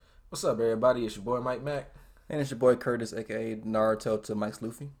What's up, everybody? It's your boy Mike Mack. And it's your boy Curtis, aka Naruto to Mike's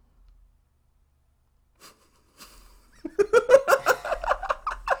Luffy.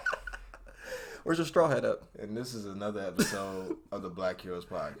 Where's your straw hat up? And this is another episode of the Black Heroes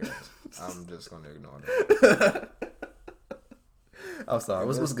Podcast. I'm just going to ignore that. I'm sorry.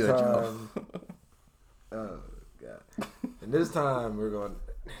 What's good, Joe? Oh, God. And this time we're going...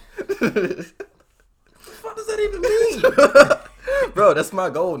 What does that even mean? Bro, that's my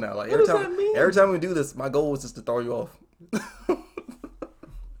goal now. Like What does that mean? every time we do this, my goal is just to throw you off.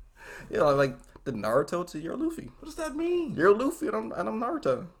 Yeah, like the Naruto to your Luffy. What does that mean? You're Luffy and I'm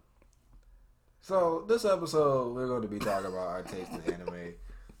Naruto. So, this episode, we're going to be talking about our taste in anime.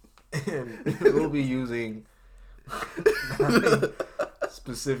 And we'll be using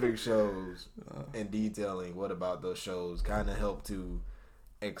specific shows and detailing what about those shows kind of help to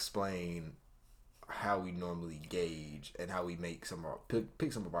explain how we normally gauge and how we make some of our,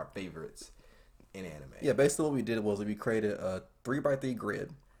 pick some of our favorites in anime. Yeah, basically what we did was we created a 3x3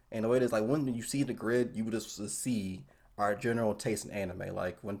 grid. And the way it is, like, when you see the grid, you would just see our general taste in anime.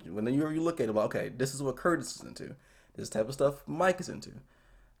 Like, when you look at it, like, okay, this is what Curtis is into. This type of stuff Mike is into.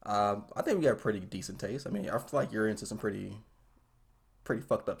 I think we got a pretty decent taste. I mean, I feel like you're into some pretty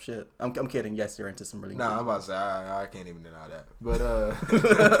fucked up shit. I'm kidding. Yes, you're into some really... Nah, I'm about to say, I can't even deny that. But,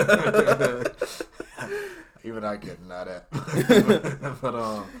 even I can't deny that. But,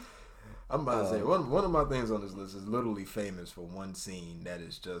 I'm about to say, one of my things on this list is literally famous for one scene that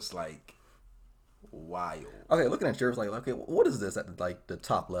is just, like, wild. Okay, looking at yours, like, okay, what is this at, like, the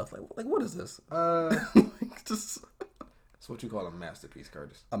top left? Like what is this? Just... It's what you call a masterpiece,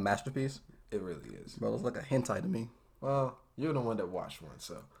 Curtis. A masterpiece? It really is. Bro, it's like a hentai to me. Well, you're the one that watched one,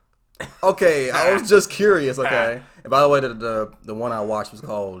 so. Okay, I was just curious, okay? And by the way, the one I watched was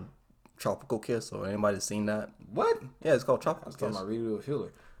called Tropical Kiss, so anybody seen that? What? Yeah, it's called I Tropical was talking Kiss. about Ryu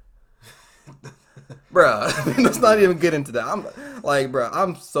Healer. Bruh, let's not even get into that.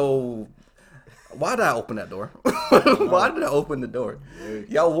 I'm so... Why did I open that door? Why did I open the door?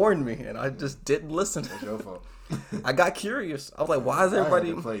 Y'all warned me, and I just didn't listen. That's your fault. I got curious. I was like, why is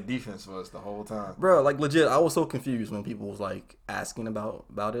everybody... I had to play defense for us the whole time. Bro, like, legit, I was so confused when people was, like, asking about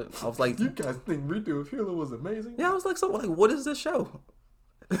it. I was like... You guys think Ryu Healer was amazing? Yeah, I was like, so, like, what is this show?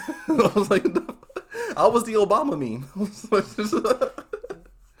 I was like, I was the Obama meme.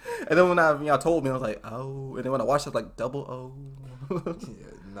 And then when y'all told me, I was like, oh. And then when I watched it, I was like, double O.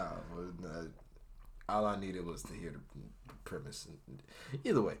 Yeah, all I needed was to hear the premise.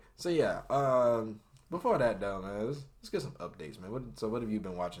 Either way. So, yeah. Before that, though, man, let's get some updates, man. What have you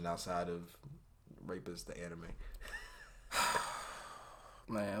been watching outside of Rapist, the anime?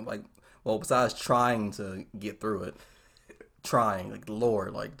 Man, like, well, besides trying to get through it, like,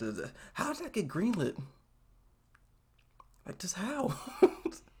 Lord, like, how did that get greenlit? Like, just how?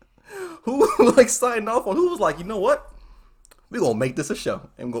 Who, like, signed off on? Who was like, you know what? We're going to make this a show,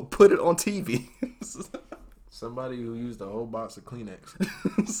 and we're going to put it on TV. Somebody who used a whole box of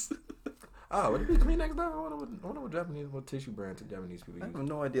Kleenex. Oh, would it be Kleenex though? I wonder what tissue brand Japanese people I use. have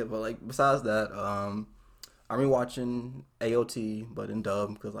no idea, but, like, besides that, I'm rewatching AOT, but in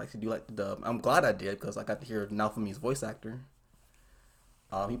dub, because I actually do like the dub. I'm glad I did, because I got to hear Naofumi's voice actor.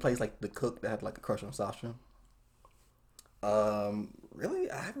 He plays, like, the cook that had, like, a crush on Sasha.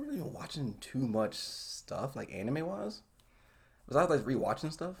 Really, I haven't really been watching too much stuff, like, anime-wise. Besides, like,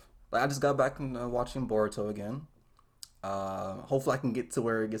 rewatching stuff. Like, I just got back and watching Boruto again. Hopefully I can get to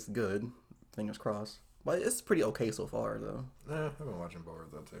where it gets good. Fingers crossed. But it's pretty okay so far, though. I've been watching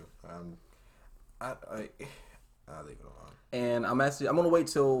Boruto too. I'll leave it alone. And I'm gonna wait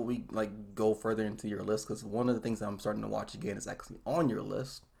till we, like, go further into your list, because one of the things that I'm starting to watch again is actually on your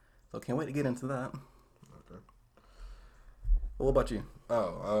list. So can't wait to get into that. Okay. What about you?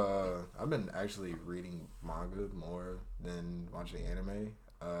 I've been actually reading manga more than watching anime.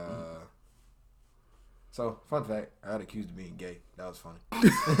 So, fun fact, I got accused of being gay. That was funny.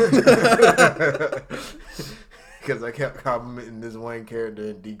 Because I kept complimenting this one character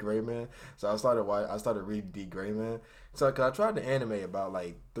in D. Gray Man. So I started reading D. Gray Man. So, cause I tried the anime about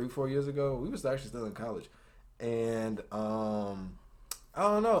like 3-4 years ago. We was actually still in college. And, I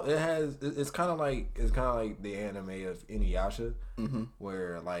don't know. It's kind of like the anime of Inuyasha,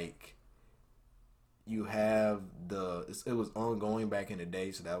 where like you have it was ongoing back in the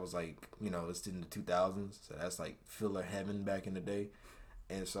day, so that was like, it's in the 2000s, so that's like filler heaven back in the day.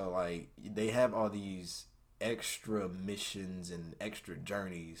 And so like they have all these extra missions and extra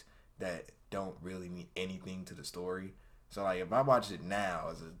journeys that don't really mean anything to the story. So like if I watch it now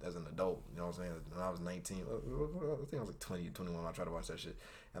as an adult, you know what I'm saying? When I was 19, I think I was like 20, 21 when I tried to watch that shit.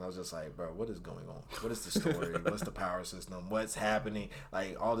 And I was just like, bro, what is going on? What is the story? What's the power system? What's happening?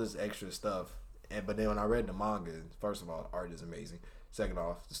 Like all this extra stuff. But then when I read the manga, first of all, the art is amazing. Second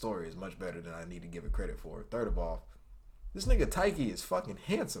off, the story is much better than I need to give it credit for. Third of all, this nigga Taiki is fucking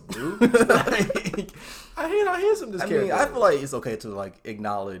handsome, dude. Like, I hate how handsome this character is. I feel like it's okay to like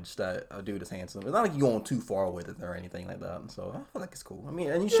acknowledge that a dude is handsome. It's not like you're going too far with it or anything like that. So I feel like it's cool. I mean,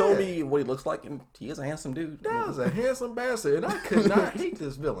 and you showed me what he looks like, and he is a handsome dude. That was a handsome bastard, and I could not hate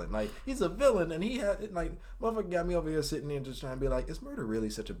this villain. Like, he's a villain, and he had, like, motherfucker got me over here sitting there just trying to be like, is murder really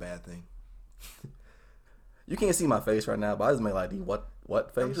such a bad thing? You can't see my face right now, but I just made like the what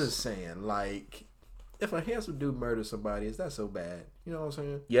face? I'm just saying, like, if a handsome dude murders somebody, is that so bad? You know what I'm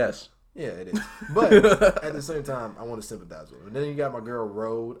saying? Yes. Yeah, it is. But at the same time, I want to sympathize with him. And then you got my girl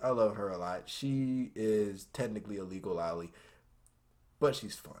Road. I love her a lot. She is technically a legal ally, but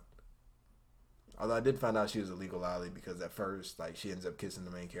she's fun. Although I did find out she was a legal ally because at first, like, she ends up kissing the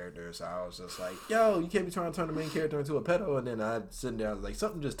main character. So I was just like, yo, you can't be trying to turn the main character into a pedo. And then I sitting there, I was like,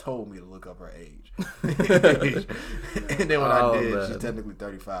 something just told me to look up her age. And then when I did, she's technically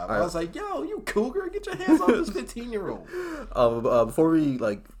 35. I was like, yo, you cougar, get your hands off this 15-year-old. Before we,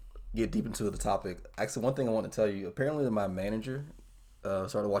 like, get deep into the topic, actually, one thing I want to tell you, apparently my manager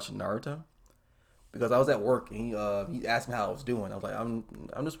started watching Naruto. Because I was at work and he asked me how I was doing. I was like, I'm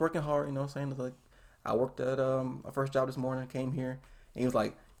just working hard, you know what I'm saying? It's like, I worked at my first job this morning, came here, and he was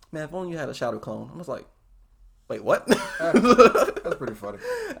like, man, if only you had a shadow clone. I was like, wait, what? That's pretty funny.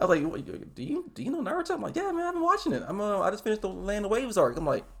 I was like, do you know Naruto? I'm like, yeah, man, I've been watching it. I just finished the Land of Waves arc. I'm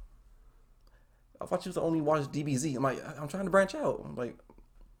like, I thought you was only watch DBZ. I'm like, I'm trying to branch out. I'm like,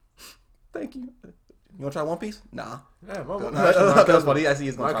 thank you. You want to try One Piece? Nah. Yeah, my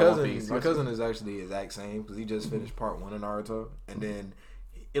cousin is actually the exact same because he just finished part 1 of Naruto, and then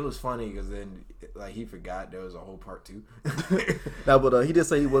it was funny because then like he forgot there was a whole part 2. No, but he did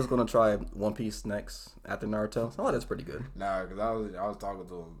say he was gonna try One Piece next after Naruto. So that's pretty good. Nah, because I was talking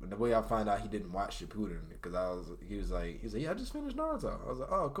to him, and the way I find out he didn't watch Shippuden because he was like, yeah, I just finished Naruto. I was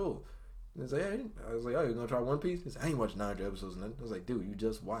like, oh, cool. And he's like, hey. I was like, oh, you gonna try One Piece? He's like, I ain't watched 900 episodes. And I was like, dude, you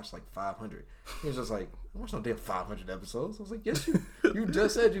just watched like 500. He was just like, I watched no damn 500 episodes. I was like, yes, you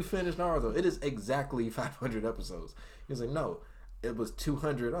just said you finished Naruto. It is exactly 500 episodes. He was like, no, it was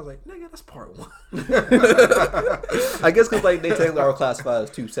 200. I was like, nigga, that's part 1. I guess because like they technically are classified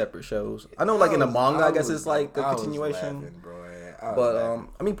as 2 separate shows. I know, like in the manga, I guess it's like a continuation. Laughing, bro. But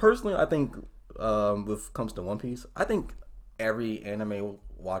I mean, personally, I think with comes to One Piece, I think every anime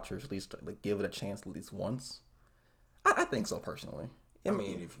watcher at least like, give it a chance at least once. I think so personally. I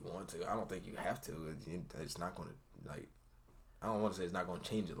mean, if you want to, I don't think you have to. It's not going to like. I don't want to say it's not going to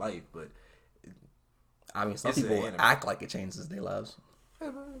change your life, but I mean, some people act like it changes their lives. Yeah,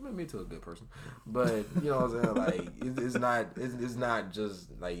 it made me to a good person, but you know what I'm saying. Like, it's not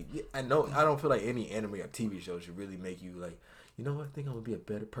just like I don't feel like any anime or TV show should really make you like. You know what? I think I'm gonna be a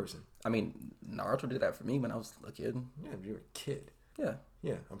better person. I mean, Naruto did that for me when I was a kid. Yeah, you're a kid. Yeah.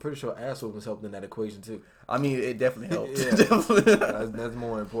 Yeah, I'm pretty sure ass whoopings helped in that equation too. I mean, it definitely helped. Yeah, that's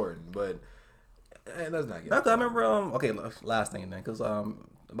more important. But let's not get. I remember. Okay, last thing then, because about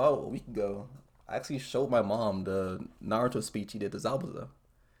a week ago, I actually showed my mom the Naruto speech he did to Zabuza,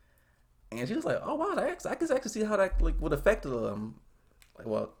 and she was like, "Oh wow, I can actually see how that like would affect like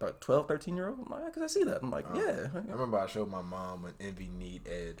 12, 13-year-old." I'm like, "Cause I see that." I'm like, "Yeah." I remember I showed my mom an Envy Need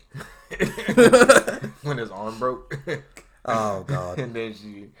Ed when his arm broke. Oh God! And then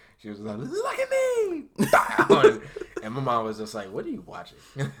she was like, "Look at me!" And my mom was just like, "What are you watching?"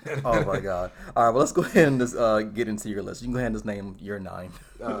 Oh my God! All right, well let's go ahead and just get into your list. You can go ahead and just name your 9.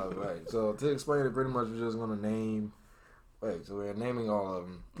 Right. So to explain it, pretty much we're just gonna name. Wait, so we're naming all of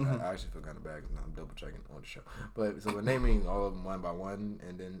them. Mm-hmm. I actually feel kind of bad because I'm double checking on the show. But so we're naming all of them one by one,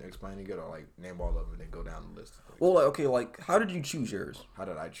 and then explaining it, or like name all of them and then go down the list. Well, okay, like how did you choose yours? How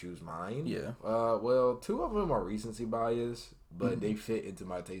did I choose mine? Yeah. Well, 2 of them are recency bias, but they fit into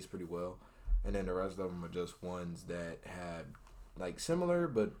my taste pretty well, and then the rest of them are just ones that had like similar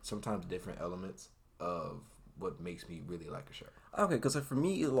but sometimes different elements of what makes me really like a show. Okay, because for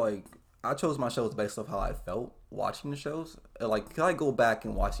me, like. I chose my shows based off how I felt watching the shows. Like, can I go back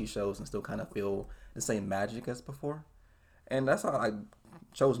and watch these shows and still kind of feel the same magic as before? And that's how I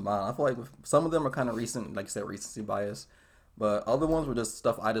chose mine. I feel like some of them are kind of recent, like you said, recency bias. But other ones were just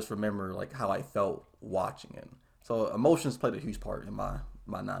stuff I just remember, like, how I felt watching it. So emotions played a huge part in my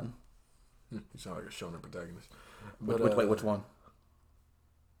 9. You sound like a shonen protagonist. But, wait, which one?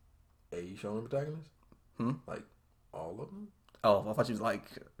 A shonen protagonist? Like, all of them? Oh, I thought you was like,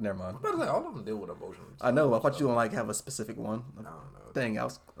 never mind. But like all of them deal with emotions. I know. I thought you were like have a specific one. I don't know. Dang, I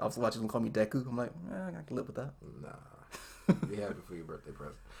was watching them call me Deku. I'm like, I can live with that. Nah. Be happy for your birthday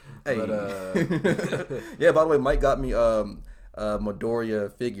present. Hey. But yeah. By the way, Mike got me a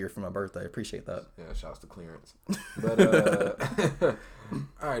Midoriya figure for my birthday. Appreciate that. yeah, shouts to clearance. But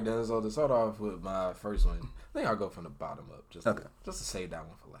all right, then. So to start off with my first one, I think I'll go from the bottom up, just to save that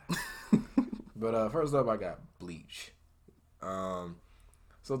one for last. But first up, I got Bleach.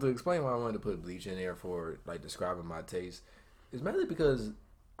 So to explain why I wanted to put Bleach in there for like describing my taste is mainly because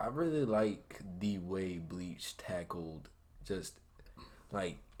I really like the way Bleach tackled just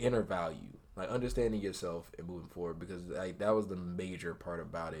like inner value, like understanding yourself and moving forward. Because like that was the major part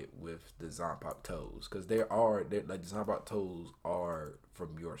about it with the Zanpakuto toes, because like the Zanpakuto toes are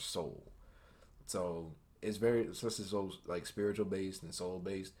from your soul, so it's so like spiritual based and soul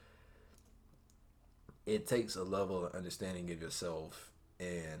based. It takes a level of understanding of yourself,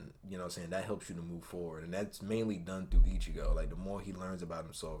 and you know what I'm saying, that helps you to move forward, and that's mainly done through Ichigo. Like the more he learns about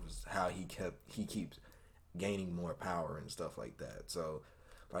himself is how he keeps gaining more power and stuff like that. So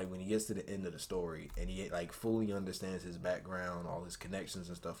like when he gets to the end of the story and he like fully understands his background, all his connections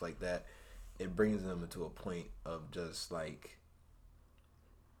and stuff like that, it brings him to a point of just like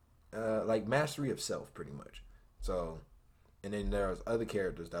mastery of self pretty much. So and then there's other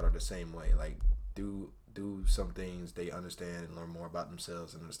characters that are the same way, like do some things they understand and learn more about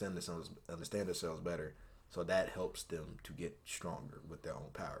themselves and understand themselves better, so that helps them to get stronger with their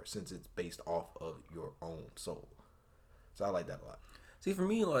own power, since it's based off of your own soul. So I like that a lot. See, for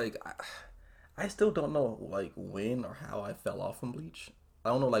me, like I still don't know like when or how I fell off from Bleach. I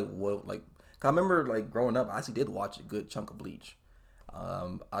don't know like what like. I remember like growing up, I actually did watch a good chunk of Bleach.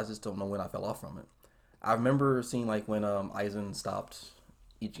 I just don't know when I fell off from it. I remember seeing like when Aizen stopped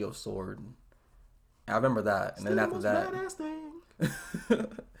Ichigo's sword. I remember that, and then after that,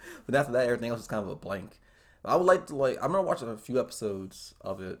 but after that, everything else was kind of a blank. I would like to I remember watching a few episodes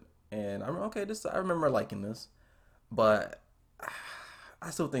of it, and I remember liking this, but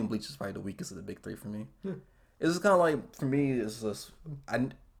I still think Bleach is probably the weakest of the big three for me. It's just kind of like for me, it's just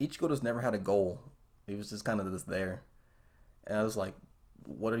Ichigo just never had a goal. He was just kind of just there, and I was like,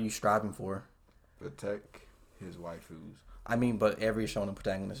 what are you striving for? Protect his waifus. I mean, but every shonen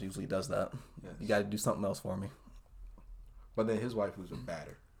protagonist usually does that. Yes. You got to do something else for me. But then his waifus are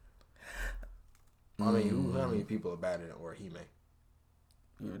badder. I mean, how many people are badder than Orihime?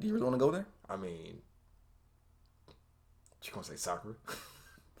 Do you really want to go there? I mean, you gonna say Sakura?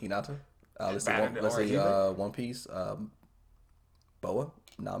 Hinata? Let's say One Piece. Boa,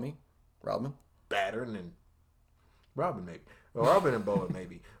 Nami, Robin. Badder than Robin, maybe. Well, Robin and Boa,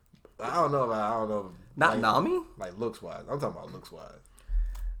 maybe. I don't know. Not like, Nami? Like looks wise. I'm talking about looks wise.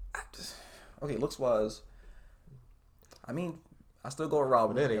 Okay, looks wise. I mean, I still go with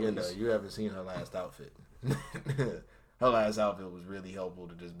Robin. But then again, though, you haven't seen her last outfit. Her last outfit was really helpful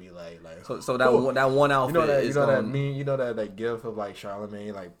to just be like. So that one outfit. You know that like gif of like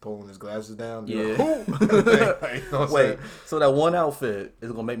Charlemagne like pulling his glasses down. Yeah. Wait. So that one outfit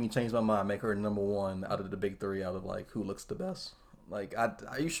is gonna make me change my mind, make her number one out of the big three, out of like who looks the best. Like,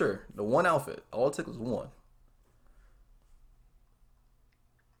 are you sure? The one outfit, all it took was one.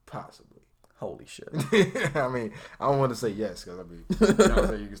 Possibly. Holy shit. I mean, I don't want to say yes, because I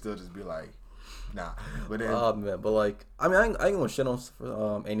mean, you can still just be like, nah. But then, man, but like, I mean, I ain't gonna shit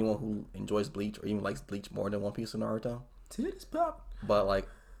on anyone who enjoys Bleach or even likes Bleach more than One Piece or Naruto. titties pop. But like,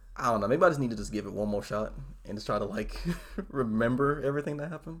 I don't know. Maybe I just need to just give it one more shot and just try to like remember everything that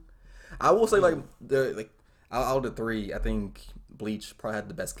happened. I will say out of the three, I think Bleach probably had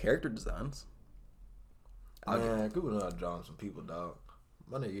the best character designs. Man, people know how to draw some people, dog.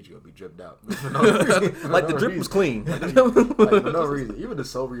 My nigga Ichigo be dripped out. Like the drip was clean. Like for no reason. Even the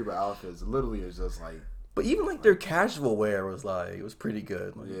Soul Reaper outfits literally is just like. But even like their casual wear was like, it was pretty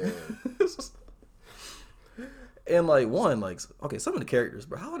good. Like, yeah. And okay, some of the characters,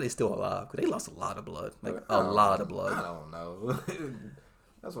 bro, how are they still alive? Because they lost a lot of blood. Like a lot of blood. I don't know.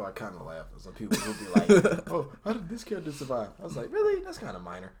 That's why I kind of laugh at some people who be like, "Oh, how did this character survive?" I was like, "Really? That's kind of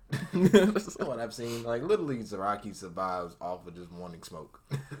minor." That's what I've seen. Like, literally, Zaraki survives off of just wanting smoke.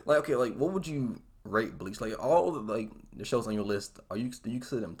 What would you rate Bleach? Like, all the shows on your list, do you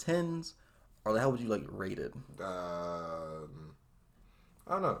consider them 10s, or how would you rate it? I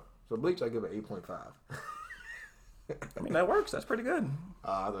don't know. So Bleach, I give it 8.5. I mean, that works. That's pretty good.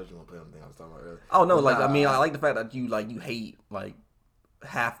 I thought you were gonna play on the thing I was talking about earlier. Oh no, I mean, I like the fact that you hate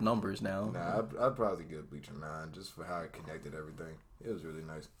half numbers now. Nah, I'd probably give Bleach a 9 just for how it connected everything. It was really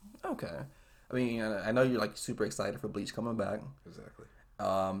nice. Okay. I mean, I know you're super excited for Bleach coming back. Exactly.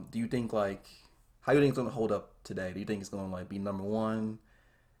 Do you think How do you think it's gonna hold up today? Do you think it's gonna like be number one?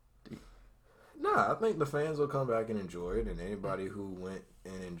 Nah, I think the fans will come back and enjoy it, and anybody who went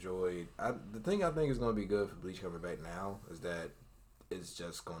and enjoyed. The thing I think is going to be good for Bleach coming back now is that it's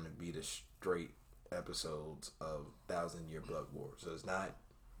just going to be the straight episodes of 1,000 Year Blood War. So it's not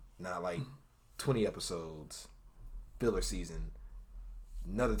like 20 episodes, filler season,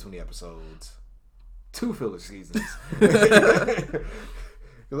 another 20 episodes, 2 filler seasons. Because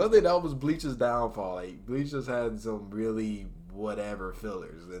I think that was Bleach's downfall. Like Bleach just had some really whatever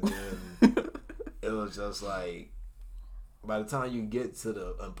fillers, and then it was just like by the time you get to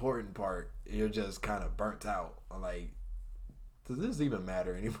the important part, you're just kind of burnt out. I'm like, does this even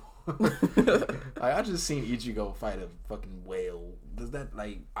matter anymore? Like, I just seen Ichigo fight a fucking whale. Does that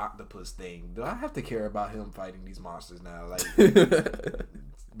like octopus thing? Do I have to care about him fighting these monsters now? Like,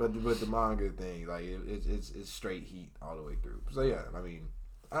 but the manga thing, like it's straight heat all the way through. So yeah, I mean,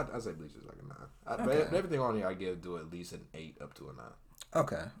 I say Bleach is like a 9. Okay. But everything on here, I give to at least an 8 up to a 9.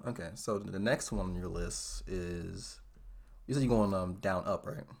 Okay. So the next one on your list is you said you're going down up,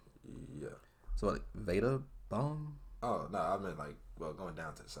 right? Yeah. So like Veda Bomb. Oh no, I meant like going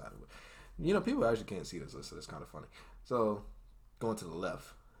down to the side of it. You know, people actually can't see this list, so it's kind of funny. So going to the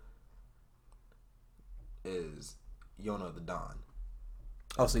left is Yona the Dawn.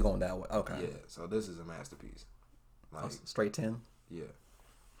 Oh, so you're going that way. Okay. Yeah. So this is a masterpiece. Like, straight 10. yeah,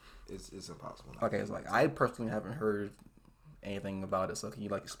 it's impossible. Okay, it's like I personally haven't heard anything about it, so can you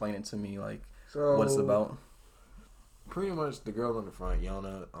like explain it to me, like So what it's about? pretty much the girl on the front,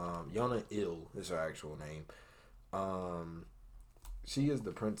 Yona. Yona Il is her actual name. She is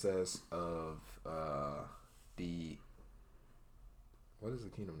the princess of the what is the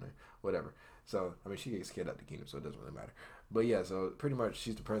kingdom name? Whatever. So I mean, she gets kidnapped the kingdom, so it doesn't really matter. But yeah, so pretty much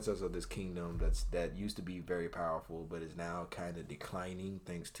she's the princess of this kingdom that used to be very powerful, but is now kind of declining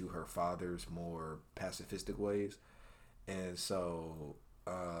thanks to her father's more pacifistic ways. And so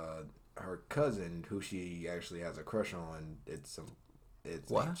her cousin, who she actually has a crush on, it's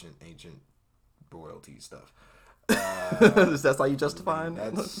What? ancient royalty stuff. That's how you justify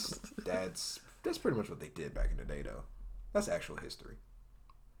it? That's pretty much what they did back in the day, though. That's actual history.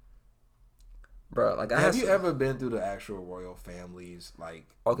 Bro, like Have you ever been through the actual royal families? Like,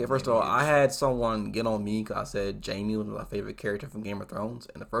 Okay, first of all, I had someone get on me because I said Jamie was my favorite character from Game of Thrones,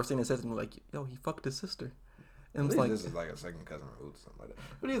 and the first thing they said to me was like, "Yo, he fucked his sister," and at it's least like, this is like a second cousin root or something like that.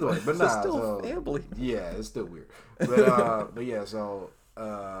 But either way, but it's nah, still so, family. yeah, it's still weird. But yeah, so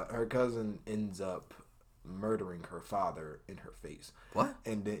her cousin ends up murdering her father in her face. What?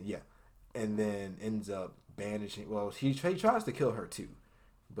 And then ends up banishing. Well, he tries to kill her too,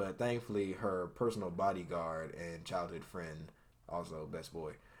 but thankfully her personal bodyguard and childhood friend, also best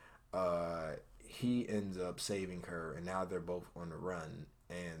boy, he ends up saving her, and now they're both on the run,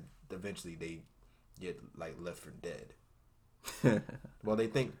 and eventually they get like left for dead. Well, they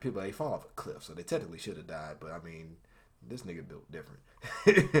fall off a cliff, so they technically should have died, but I mean, this nigga built different.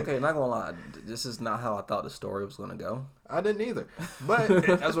 Okay, not gonna lie, this is not how I thought the story was gonna go. I didn't either, but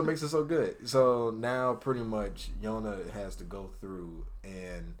that's what makes it so good. So now, pretty much, Yona has to go through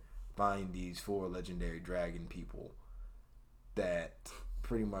and find these 4 legendary dragon people that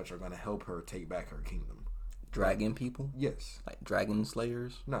pretty much are going to help her take back her kingdom. Dragon people? Yes. Like dragon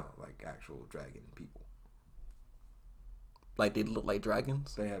slayers? No, like actual dragon people. Like they look like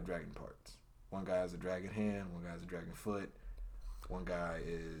dragons? They have dragon parts. One guy has a dragon hand, one guy has a dragon foot, one guy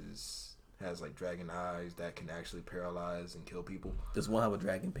has like dragon eyes that can actually paralyze and kill people. Does one have a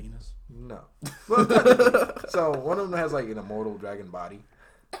dragon penis? No. So one of them has like an immortal dragon body.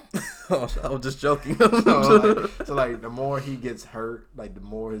 Oh, I was just joking. so like the more he gets hurt, like the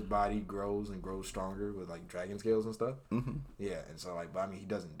more his body grows and grows stronger with like dragon scales and stuff. Mm-hmm. Yeah, and so like, but I mean, he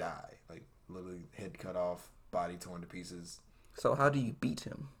doesn't die. Like literally, head cut off, body torn to pieces. So how do you beat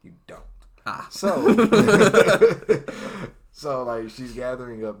him? You don't. Ah. So, so like she's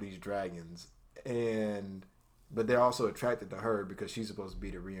gathering up these dragons, but they're also attracted to her because she's supposed to be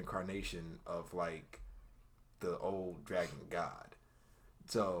the reincarnation of like the old dragon god.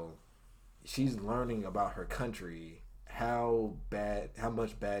 So she's learning about her country, how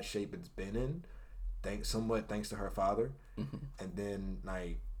much bad shape it's been in, thanks to her father, and then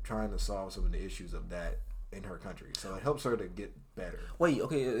like trying to solve some of the issues of that in her country. So it helps her to get better. Wait,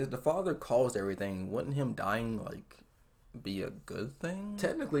 okay, if the father caused everything, wouldn't him dying like be a good thing?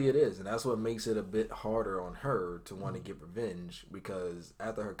 Technically it is, and that's what makes it a bit harder on her to want to get revenge, because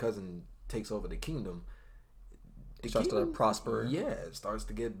after her cousin takes over the kingdom, It starts to prosper. Yeah, it starts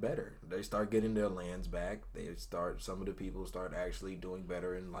to get better. They start getting their lands back. Some of the people start actually doing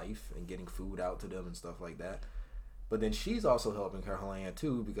better in life and getting food out to them and stuff like that. But then she's also helping her land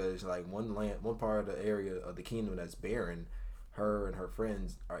too, because like one part of the area of the kingdom that's barren, her and her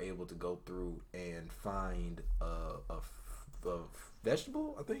friends are able to go through and find a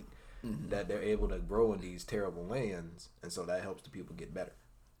vegetable, I think, that they're able to grow in these terrible lands, and so that helps the people get better.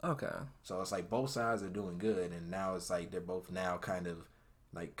 Okay. So it's like both sides are doing good, and now it's like they're both now kind of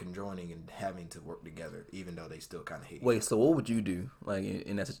like conjoining and having to work together, even though they still kind of hate. Wait, so what would you do, like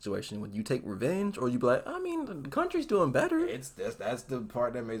in that situation? Would you take revenge, or you be like, I mean, the country's doing better? That's the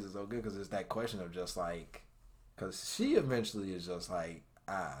part that makes it so good, because it's that question of just like, because she eventually is just like,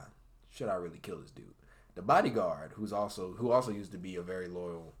 should I really kill this dude? The bodyguard, who also used to be a very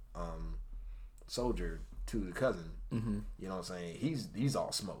loyal soldier to the cousin. You know what I'm saying? He's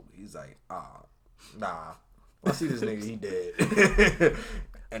all smoke. He's like, nah. I see this nigga, he dead.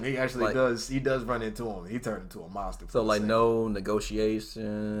 And he actually does run into him. He turned into a monster. So like no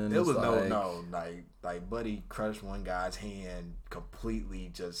negotiation. It was no like Buddy crushed one guy's hand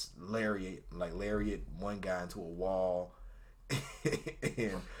completely, just lariat one guy into a wall.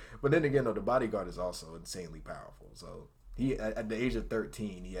 But then again, though, the bodyguard is also insanely powerful. So he, at the age of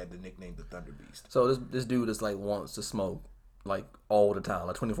 13, he had the nickname the Thunder Beast. So this dude is like wants to smoke like all the time,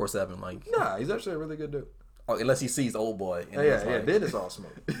 like 24/7. Like nah, he's actually a really good dude. Oh, unless he sees old boy. And Then it's all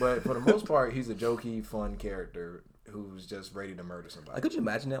smoke. But for the most part, he's a jokey, fun character who's just ready to murder somebody. Like, could you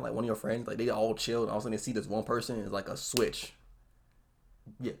imagine that? Like one of your friends, like they all chilled, and all of a sudden they see this one person is like a switch.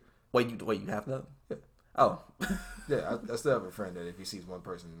 Yeah. Wait, you have that? Yeah. Oh. Yeah, I still have a friend that if he sees one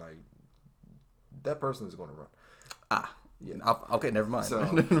person, like that person is going to run. Yeah. Okay, never mind.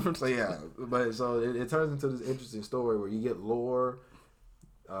 So yeah, but so it turns into this interesting story where you get lore,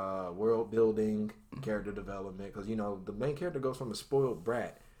 world building, character development, because you know the main character goes from a spoiled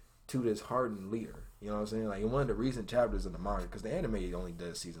brat to this hardened leader. You know what I'm saying? Like in one of the recent chapters in the manga, because the anime only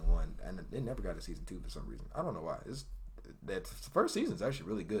does season 1 and it never got a season 2 for some reason. I don't know why. That first season is actually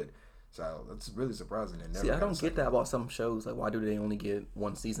really good, so that's really surprising. See, I don't get that about some shows. Like, why do they only get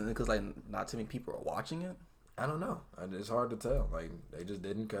one season? Because like not too many people are watching it. I don't know. It's hard to tell. Like they just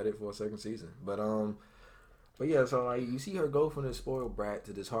didn't cut it for a second season. But yeah. So like you see her go from this spoiled brat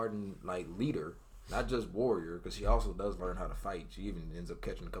to this hardened like leader, not just warrior, because she also does learn how to fight. She even ends up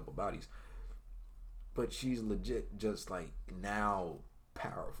catching a couple bodies. But she's legit just like now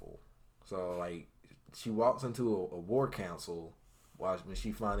powerful. So like she walks into a war council when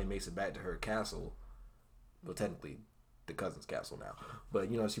she finally makes it back to her castle. Well, technically the cousin's castle now. But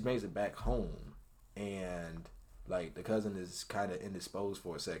you know, she makes it back home. And like the cousin is kind of indisposed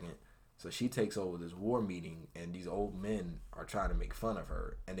for a second, so she takes over this war meeting, and these old men are trying to make fun of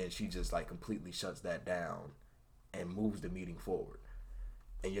her, and then she just like completely shuts that down and moves the meeting forward.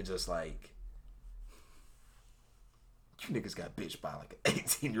 And you're just like, you niggas got bitched by like an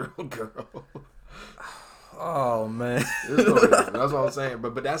 18-year-old girl. Oh man, That's what I'm saying.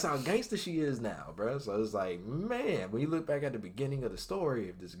 But that's how gangster she is now, bro. So it's like, man, when you look back at the beginning of the story,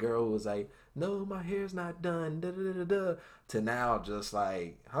 if this girl was like, no, my hair's not done, da da da da, to now just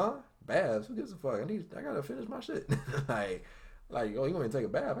like, baths? Who gives a fuck? I gotta finish my shit. like, oh, you want me to take a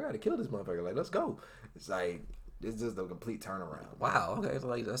bath? I gotta kill this motherfucker. Like, let's go. It's like, it's just a complete turnaround. Wow. Okay, so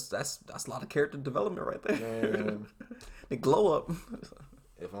like that's a lot of character development right there. Man, The glow up.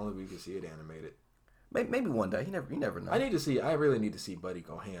 if only we could see it animated. Maybe one day. You never know. I really need to see Buddy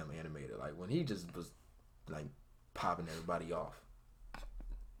Go Ham animated. Like when he just was like popping everybody off.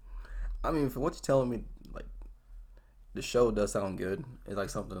 I mean, for what you're telling me, like the show does sound good. It's like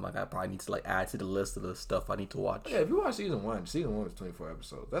something like I probably need to like add to the list of the stuff I need to watch. Yeah, if you watch season one was 24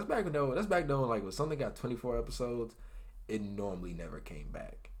 episodes. That's back then like when something got 24 episodes, it normally never came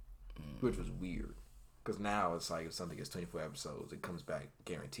back, which was weird. Because now it's like if something gets 24 episodes, it comes back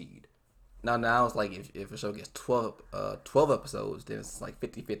guaranteed. Now it's like if a show gets 12 episodes, then it's like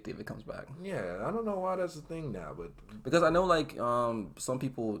 50-50 if it comes back. Yeah, I don't know why that's a thing now, but because I know like some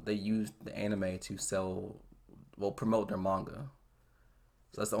people, they use the anime to promote their manga.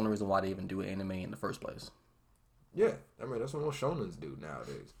 So that's the only reason why they even do anime in the first place. Yeah, I mean that's what most shonens do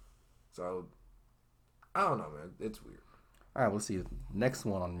nowadays. So I don't know, man. It's weird. All right, let's see. Next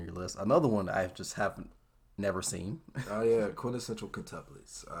one on your list. Another one I just haven't never seen. Oh yeah, quintessential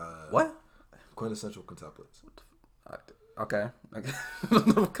quintuplets. What? Quintessential quintuplets. Okay.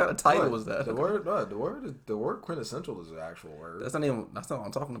 What kind of title was that? The word quintessential is an actual word. That's not what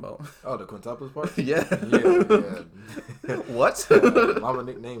I'm talking about. Oh, the quintuplets part? Yeah. Yeah. What? Mama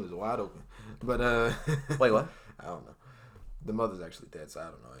nickname is wide open. But wait, what? I don't know. The mother's actually dead, so I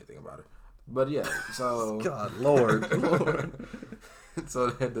don't know anything about her. But yeah, so God, Lord.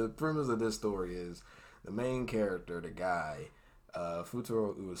 So the premise of this story is the main character, the guy,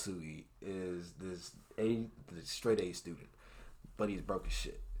 Futuro Uesugi is this straight A student, but he's broke as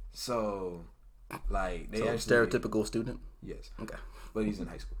shit. So, like, they actually stereotypical student. Yes. Okay. But he's in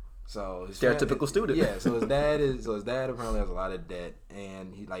high school. So his stereotypical student. Yeah. So his dad apparently has a lot of debt,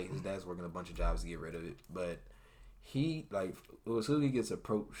 and his dad's working a bunch of jobs to get rid of it. But Uesugi gets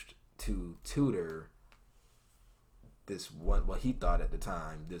approached to tutor this one. Well, he thought at the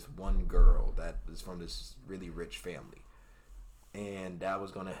time this one girl that was from this really rich family, and that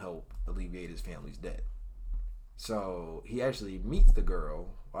was going to help alleviate his family's debt. So he actually meets the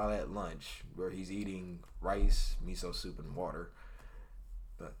girl while at lunch, where he's eating rice, miso soup, and water.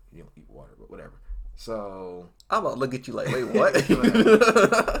 But you don't eat water, but whatever. So I'm about to look at you like, wait,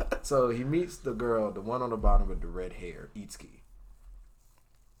 what? So he meets the girl, the one on the bottom with the red hair, Itsuki.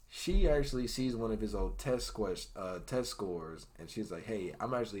 She actually sees one of his old test scores, and she's like, "Hey,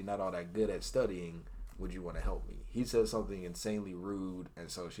 I'm actually not all that good at studying. Would you want to help me?" He says something insanely rude,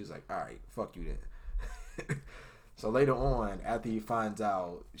 and so she's like, "All right, fuck you then." So later on, after he finds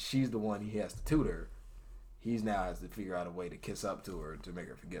out she's the one he has to tutor, he's now has to figure out a way to kiss up to her to make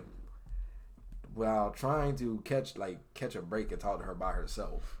her forgive him. While trying to catch a break and talk to her by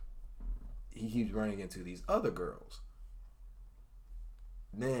herself, he keeps running into these other girls.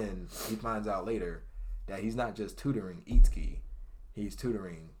 Then he finds out later that he's not just tutoring Itsuki, he's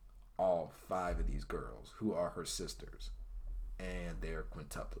tutoring all 5 of these girls who are her sisters, and they're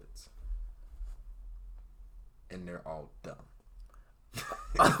quintuplets. And they're all dumb.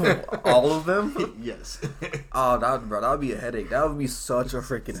 All of them? Yes. Oh, that would be a headache. That would be such a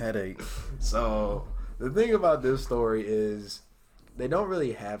freaking headache. So the thing about this story is they don't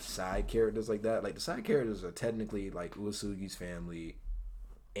really have side characters like that. Like, the side characters are technically like Uesugi's family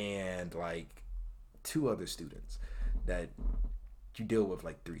and like 2 other students that you deal with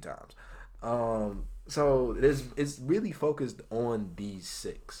like 3 times. So it's really focused on these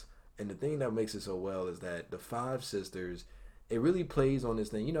 6. And the thing that makes it so well is that the 5 sisters, it really plays on this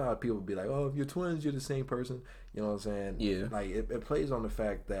thing. You know how people be like, "Oh, if you're twins, you're the same person." You know what I'm saying? Yeah. Like, it plays on the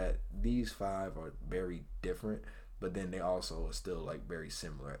fact that these 5 are very different, but then they also are still like very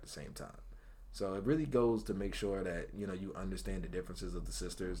similar at the same time. So it really goes to make sure that, you know, you understand the differences of the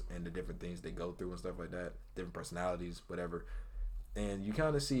sisters and the different things they go through and stuff like that, different personalities, whatever. And you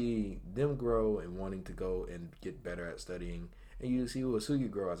kind of see them grow and wanting to go and get better at studying. And you see Uesugi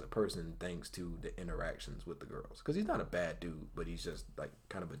grow as a person thanks to the interactions with the girls. Because he's not a bad dude, but he's just like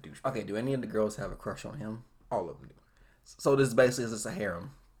kind of a douchebag. Okay, do any of the girls have a crush on him? All of them do. So this basically is just a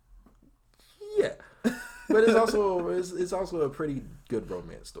harem. Yeah. But it's also a pretty good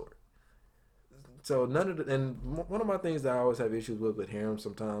romance story. So one of my things that I always have issues with harem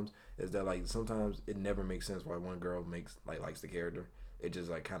sometimes is that, like, sometimes it never makes sense why one girl likes the character. It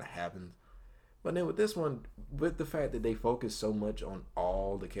just like kind of happens. But then with this one, with the fact that they focus so much on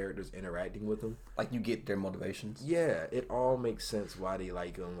all the characters interacting with them, like, you get their motivations. Yeah, it all makes sense why they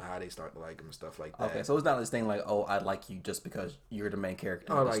like them, how they start to like them, and stuff like that. Okay, so it's not this thing like, "Oh, I like you just because you're the main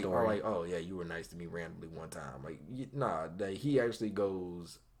character of the story." Or like, "Oh yeah, you were nice to me randomly one time." Like, he actually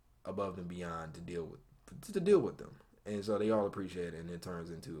goes above and beyond to deal with them, and so they all appreciate it, and it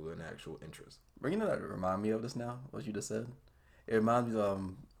turns into an actual interest. But you know that remind me of this now, what you just said? It reminds me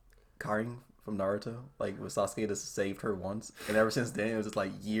of Karin from Naruto, like when Sasuke just saved her once, and ever since then it was just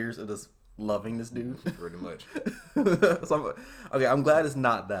like years of just loving this dude. Pretty much. So I'm glad it's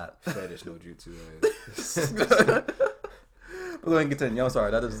not that. Fetish no jutsu. We're going to continue. I'm sorry,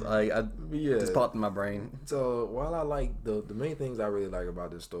 that is just popped in my brain. So while I like the main things I really like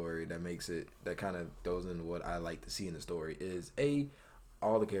about this story that kind of goes into what I like to see in the story is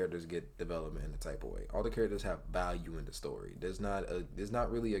all the characters get development in a type of way. All the characters have value in the story. There's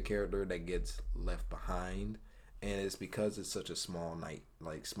not really a character that gets left behind, and it's because it's such a small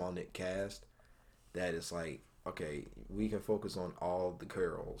knit cast that it's like, okay, we can focus on all the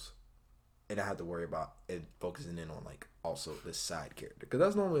girls, and I have to worry about it focusing in on like also the side character, because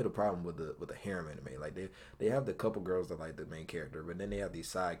that's normally the problem with the harem anime. Like they have the couple girls that like the main character, but then they have these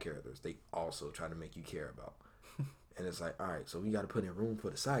side characters they also try to make you care about. And it's like, all right, so we got to put in room for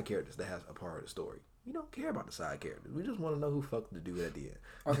the side characters that has a part of the story. We don't care about the side characters. We just want to know who fucked the dude at the end.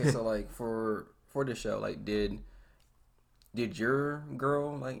 Okay, so like for this show, like did your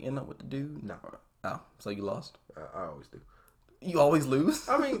girl like end up with the dude? No. Oh, so you lost? I always do. You always lose?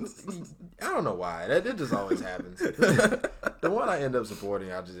 I mean, I don't know why. That just always happens. The one I end up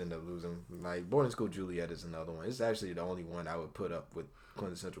supporting, I just end up losing. Like, Boarding School Juliet is another one. It's actually the only one I would put up with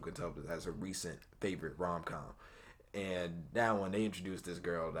Quintessential Quintuplets as a recent favorite rom-com. And now when they introduced this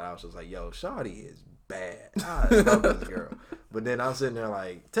girl, I was just like, yo, Shawty is bad. I love this girl. But then I was sitting there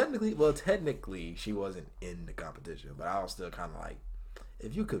like, technically she wasn't in the competition, but I was still kind of like,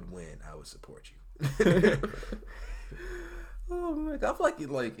 if you could win, I would support you. Oh man, I feel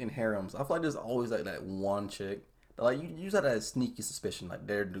like in harems, I feel like there's always like that one chick that like you just have that sneaky suspicion like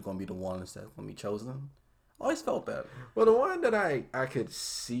they're gonna be the ones that's gonna be chosen. I always felt that. Well, the one that I could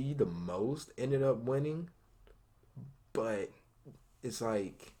see the most ended up winning, but it's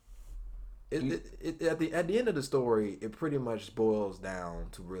like at the end of the story, it pretty much boils down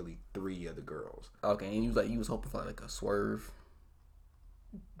to really 3 of the girls. Okay, and you was hoping for like a swerve.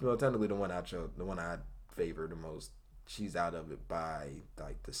 Well, technically, the one I favor the most, she's out of it by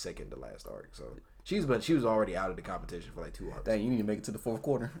like the second to last arc. So she was already out of the competition for like 2 arcs. Dang, you need to make it to the 4th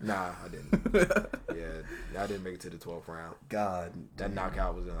quarter. Nah, I didn't. Yeah, I didn't make it to the 12th round. God, that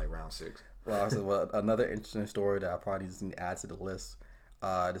knockout was in like round 6. Well, another interesting story that I probably just need to add to the list.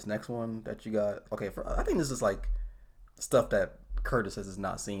 This next one that you got. Okay, I think this is like stuff that Curtis has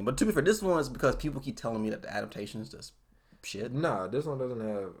not seen. But to be fair, this one is because people keep telling me that the adaptation is just shit. Nah, this one doesn't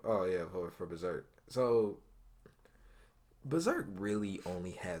have. Oh yeah, for Berserk. So Berserk really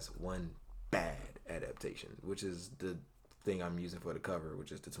only has one bad adaptation, which is the thing I'm using for the cover,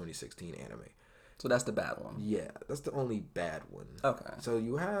 which is the 2016 anime. So that's the bad one. Yeah, that's the only bad one. Okay. So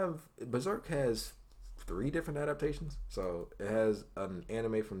you have Berserk has 3 different adaptations. So it has an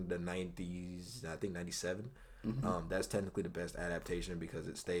anime from the 90s, I think 97. Mm-hmm. That's technically the best adaptation because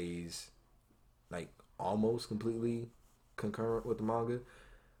it stays like almost completely concurrent with the manga,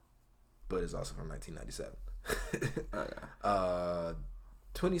 but it's also from 1997. Okay.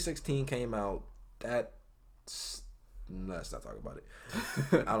 2016 came out. Let's not talk about it.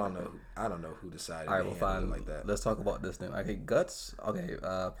 I don't know who decided. All right, well, fine. Like that. Let's talk about this then. Okay, Guts. Okay,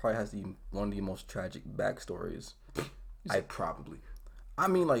 probably has one of the most tragic backstories. Probably. I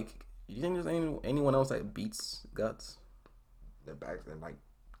mean, like, you think there's anyone else that beats Guts? Like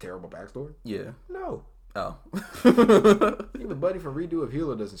terrible backstory? Yeah. No. Oh. Even Buddy from Redo of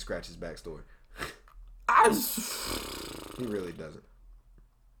Hilo doesn't scratch his backstory. He really doesn't.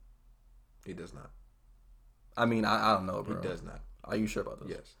 He does not. I mean, I don't know, bro. He does not. Are you sure about this?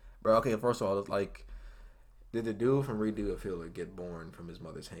 Yes. Bro, okay, first of all, it's like... Did the dude from Redo of Hilo get born from his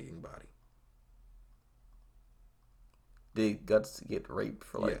mother's hanging body? Did Guts get raped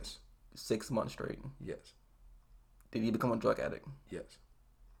for like yes. 6 months straight? Yes. Did he become a drug addict? Yes.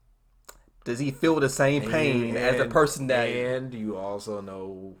 Does he feel the same pain as a person that... And you also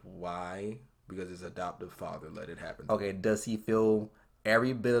know why? Because his adoptive father let it happen. Okay, does he feel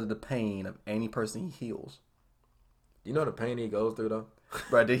every bit of the pain of any person he heals? You know the pain he goes through, though?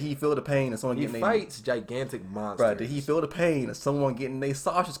 Bro, did he feel the pain of someone he getting... fights gigantic monsters. Bro, did he feel the pain of someone getting their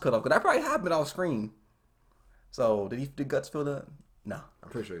sausages cut off? Because that probably happened off screen. So, did Guts feel that? No. I'm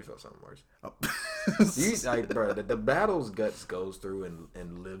pretty sure he felt something worse. Oh. Bro, the battles Guts goes through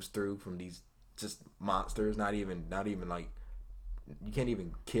and lives through from these just monsters, not even like... You can't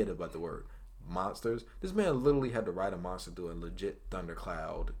even kid about the word. Monsters. This man literally had to ride a monster through a legit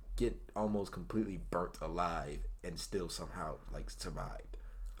thundercloud, get almost completely burnt alive, and still somehow like survived.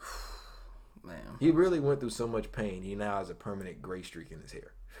 Man, he really went through so much pain. He now has a permanent gray streak in his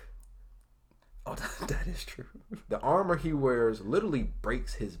hair. Oh, that is true. The armor he wears literally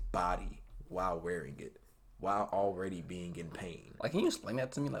breaks his body while wearing it, while already being in pain. Like, can you explain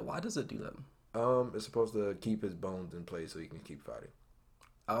that to me? Like, why does it do that? It's supposed to keep his bones in place so he can keep fighting.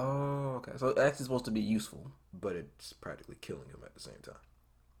 Oh, okay. So it's actually supposed to be useful. But it's practically killing him at the same time.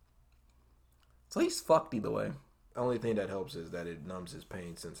 So he's fucked either way. Only thing that helps is that it numbs his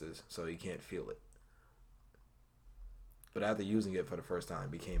pain senses so he can't feel it. But after using it for the first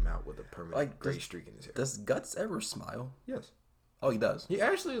time, he came out with a permanent gray streak in his hair. Does Guts ever smile? Yes. Oh, he does? He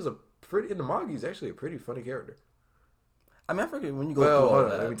actually is in the manga, he's actually a pretty funny character. I mean, I forget when you go through all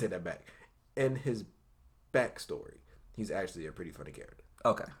that. Let me take that back. In his backstory, he's actually a pretty funny character.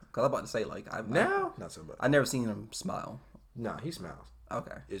 Okay, because I'm about to say, like, not so much. I've never seen him smile. Nah, he smiles.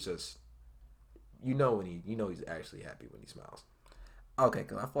 Okay, it's just he's actually happy when he smiles. Okay,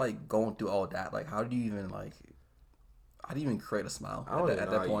 because I feel like going through all that, like, how do you even create a smile at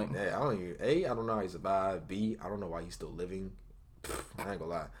that point? I don't know how he survived. B, I don't know why he's still living. I ain't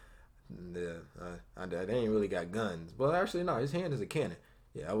gonna lie. They ain't really got guns. Well, actually, no, his hand is a cannon.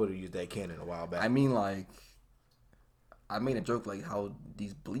 Yeah, I would have used that cannon a while back. I mean, like, I made a joke like how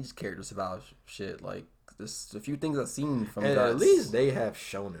these Bleach characters survive shit. Like, there's a few things I've seen from and Guts. At least they have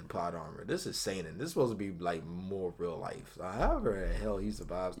shonen plot armor. This is seinen. This is supposed to be like more real life. So however the hell he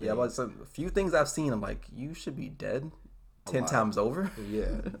survives. Yeah, but a few things I've seen, I'm like, you should be dead 10 times over.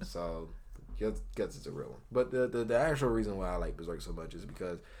 Yeah. So Guts is a real one. But the actual reason why I like Berserk so much is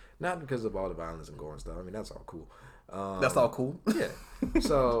not because of all the violence and gore and stuff. I mean, that's all cool. That's all cool. Yeah.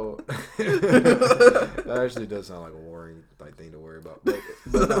 So that actually does sound like a warring thing to worry about.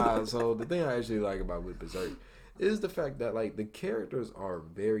 But so the thing I actually like about with Berserk is the fact that like the characters are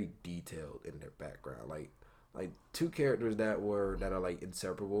very detailed in their background. Like two characters that are like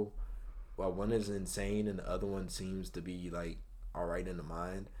inseparable. While one is insane and the other one seems to be like all right in the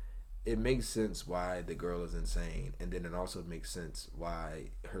mind, it makes sense why the girl is insane, and then it also makes sense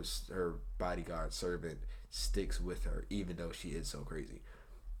why her bodyguard servant sticks with her even though she is so crazy.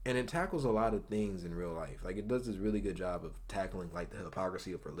 And it tackles a lot of things in real life. Like it does this really good job of tackling like the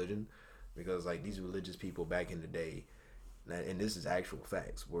hypocrisy of religion, because like these religious people back in the day, and this is actual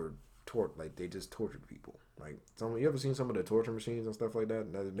facts, were they just tortured people. Like you ever seen some of the torture machines and stuff like that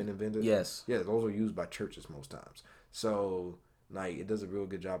have been invented? Yes. Yeah, those are used by churches most times. So like it does a real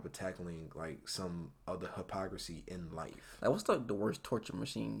good job of tackling like some of the hypocrisy in life. Like, what's the worst torture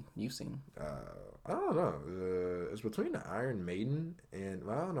machine you've seen? I don't know. It's between the Iron Maiden and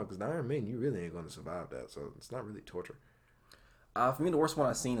I don't know, because the Iron Maiden you really ain't going to survive that, so it's not really torture. For me, the worst one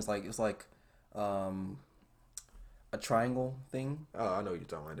I've seen is a triangle thing. Oh, I know what you're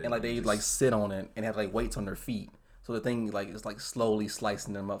talking about. And like they like sit on it and have like weights on their feet, so the thing like is like slowly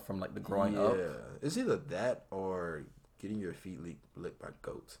slicing them up from like the groin up. Yeah, it's either that or getting your feet licked by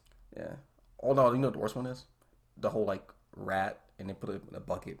goats. Yeah. Oh no, you know what the worst one is? The whole like rat and then put it in a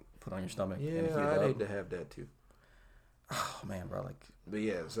bucket, put it on your stomach. Yeah, and I'd hate to have that too. Oh man, bro, like. But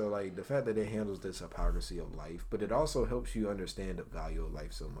yeah, so like the fact that it handles this hypocrisy of life, but it also helps you understand the value of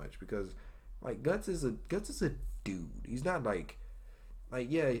life so much, because like Guts is a dude. He's not like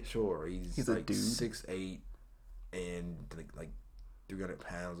yeah, sure, he's like a dude. 6'8" and like 300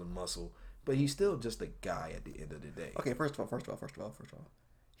 pounds of muscle, but he's still just a guy at the end of the day. Okay, first of all,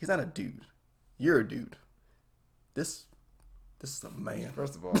 he's not a dude. You're a dude. This is a man.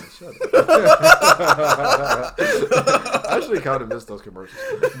 First of all, shut up. I actually kind of missed those commercials,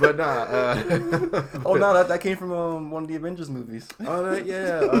 but nah. Oh no, that came from one of the Avengers movies. Oh,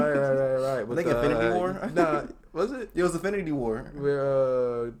 yeah, right. I think Infinity War. Nah, was it? It was Infinity War.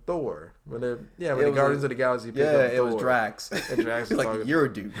 With Thor. When the Guardians of the Galaxy. Yeah, it was Drax. And Drax was like, talking. "You're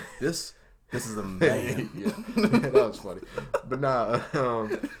a dude. This is a man." Yeah, that was funny. But nah.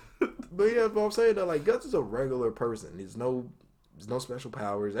 But yeah, what I'm saying though, like Guts is a regular person. There's no special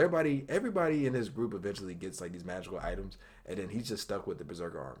powers. Everybody in his group eventually gets like these magical items, and then he's just stuck with the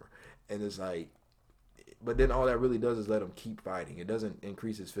berserker armor. And it's like, but then all that really does is let him keep fighting. It doesn't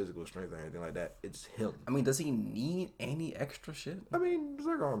increase his physical strength or anything like that. It's him. I mean, does he need any extra shit? I mean,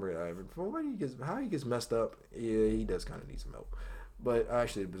 berserker armor. For how he gets messed up, yeah, he does kind of need some help. But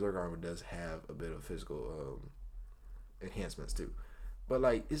actually, berserker armor does have a bit of physical enhancements too. But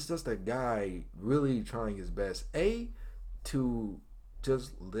like, it's just a guy really trying his best. To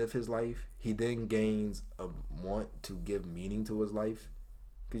just live his life. He then gains a want to give meaning to his life,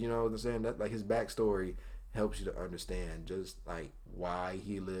 because you know what I'm saying, that like his backstory helps you to understand just like why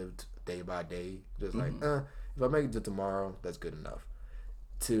he lived day by day. Just like if I make it to tomorrow, that's good enough.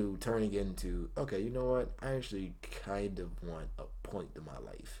 To turning into, okay, you know what, I actually kind of want a point to my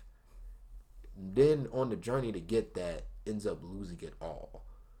life. Then on the journey to get that, ends up losing it all.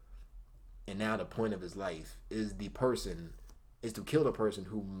 And now the point of his life is to kill the person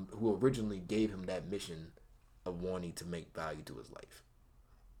who originally gave him that mission of wanting to make value to his life.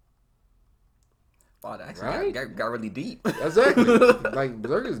 Wow, that actually got really deep. Exactly. Like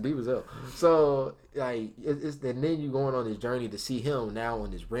Berserk is deep as hell. So like and then you going on this journey to see him now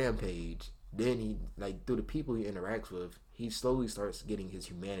on this rampage. Then he like through the people he interacts with, he slowly starts getting his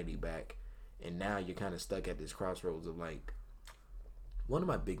humanity back. And now you're kind of stuck at this crossroads of like, one of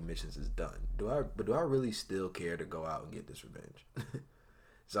my big missions is done. Do I really still care to go out and get this revenge?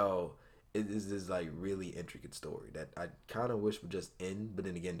 So it is this like really intricate story that I kind of wish would just end. But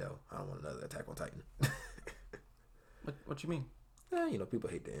then again, though, I don't want another Attack on Titan. What you mean? You know, people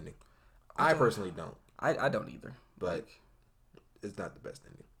hate the ending. I personally don't. I don't either. But it's not the best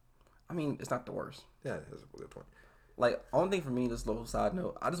ending. I mean, it's not the worst. Yeah, that's a good point. Like, only thing for me, this little side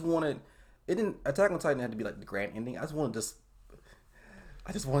note, I just wanted Attack on Titan had to be like the grand ending. I just wanted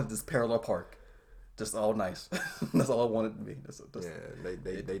this parallel park, just all nice. That's all I wanted to be.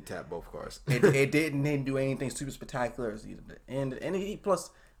 They tapped both cars. It didn't do anything super spectacular. Plus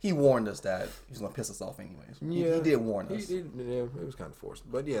he warned us that he was gonna piss us off anyways. Yeah, he did warn us. Yeah, it was kind of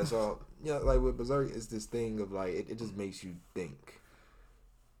forced, but yeah. So yeah, like with Berserk, it's this thing of like it just makes you think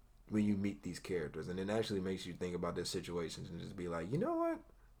when you meet these characters, and it actually makes you think about their situations and just be like, you know what,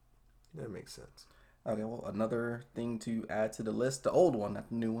 that makes sense. Okay, well, another thing to add to the list, the old one, not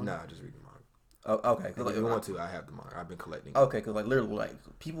the new one. Nah, just read the manga. Oh, okay. 'Cause, Like, like, if you want to, I have the manga. I've been collecting. okay, because like literally,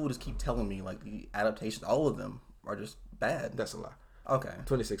 like people just keep telling me like the adaptations, all of them are just bad. That's a lie. Okay.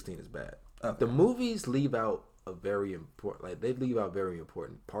 2016 is bad. Okay. The movies leave out a very important, like they leave out very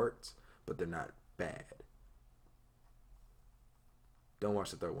important parts, but they're not bad. Don't watch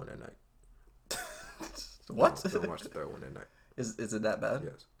the third one at night. What? Don't watch the third one at night. Is it that bad?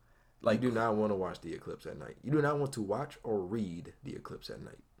 Yes. Like, You do not want to watch The Eclipse at night. You do not want to watch or read The Eclipse at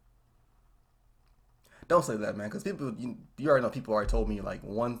night. don't say that, man, because people, you already know people already told me like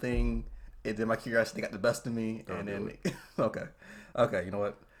one thing, and then my curiosity got the best of me, Don't and do then okay, you know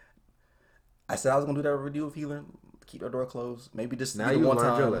what? I said I was gonna do that review of Healer. Keep our door closed. Maybe just Now the you one learned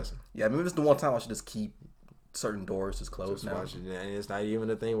time. your lesson. Yeah, maybe just the one time I should just keep certain doors just closed Just now. watch it, and it's not even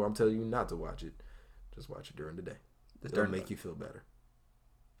a thing where I'm telling you not to watch it. Just watch it during the day. Just It'll during make you feel better.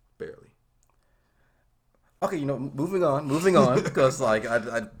 Barely. Okay, moving on, because like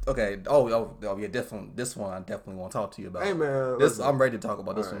okay. Oh yeah, definitely. This one I definitely want to talk to you about. Hey man, this listen. I'm ready to talk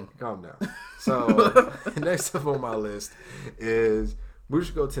about this All one. right, calm down. So next up on my list is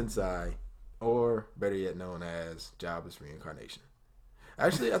Mushoku Tensei, or better yet known as Jobless Reincarnation.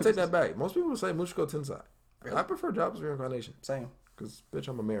 Actually, I take that back. Most people say Mushoku Tensei. Really? I prefer Jobless Reincarnation Same. because bitch,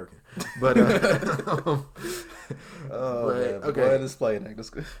 I'm American. But Oh but, man, okay. go ahead and explain it. That's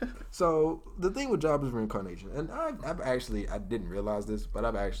good. So the thing with Jobless Reincarnation, and I've actually, I didn't realize this, but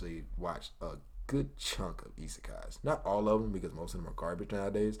I've actually watched a good chunk of isekais. Not all of them, because most of them are garbage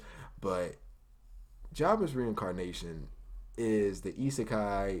nowadays. But Jobless Reincarnation is the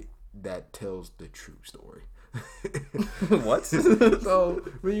isekai that tells the true story. What? So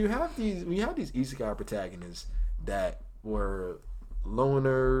when you have these isekai protagonists that were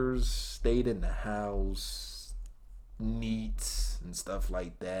loners, stayed in the house, neats and stuff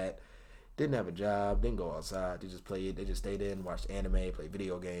like that, didn't have a job, didn't go outside, they just stayed in, watched anime, played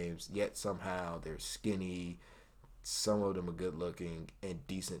video games, yet somehow they're skinny, some of them are good looking and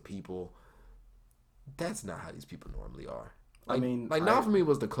decent people. That's not how these people normally are. Like, I mean, Naofumi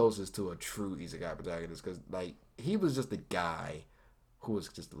was the closest to a true isekai protagonist, because like he was just a guy who was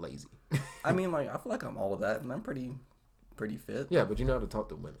just lazy. I mean, like I feel like I'm all of that, and I'm pretty fit. Yeah, but you know how to talk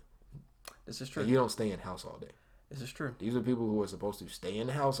to women. This is true. And you don't stay in house all day. This is true. These are people who are supposed to stay in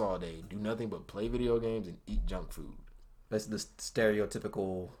the house all day, do nothing but play video games and eat junk food. That's the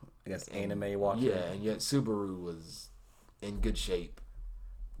stereotypical, I guess, anime watcher. Yeah, and yet Subaru was in good shape.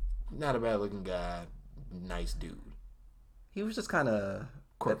 Not a bad looking guy, nice dude. He was just kind of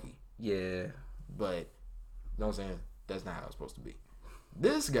Quirky. Yeah. But, you know what I'm saying? That's not how it's supposed to be.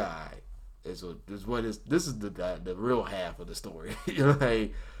 This guy is the real half of the story. You know,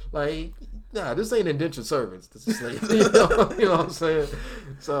 nah, this ain't indentured servants. This is you know what I'm saying?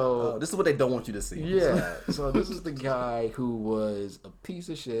 So this is what they don't want you to see. yeah. So this is the guy who was a piece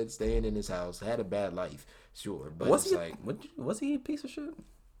of shit, staying in his house, had a bad life, sure, but was it's he? like, Was he a piece of shit?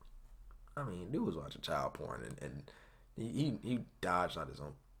 I mean, dude was watching child porn and he dodged out his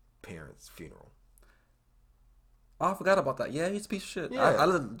own parents' funeral. Oh, I forgot about that. Yeah, he's a piece of shit. Yeah.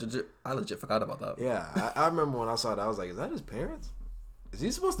 I legit forgot about that. Yeah, I remember when I saw that, I was like, is that his parents? Is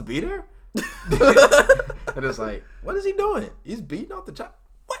he supposed to be there? And it's like, what is he doing? He's beating off the child.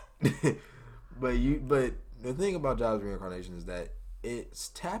 What? But the thing about Jobless Reincarnation is that it's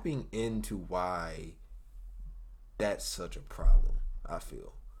tapping into why that's such a problem, I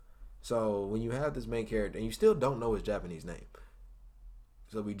feel. So when you have this main character and you still don't know his Japanese name,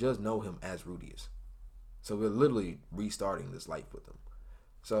 so we just know him as Rudius. So we're literally restarting this life with him.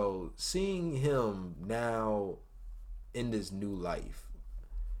 So seeing him now in this new life,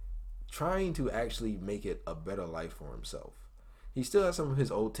 trying to actually make it a better life for himself. He still has some of his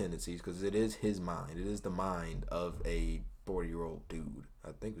old tendencies because it is his mind. It is the mind of a 40-year-old dude. I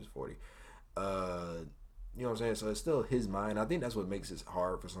think he was 40. You know what I'm saying? So it's still his mind. I think that's what makes it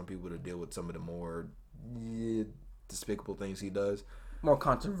hard for some people to deal with some of the more despicable things he does. More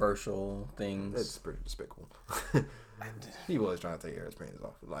controversial things. It's pretty despicable. He was trying to take Eric's pants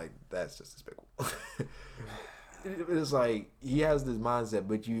off. Like, that's just despicable. It's like he has this mindset,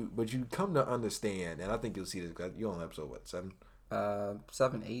 but you come to understand, and I think you'll see this because you're on episode 7?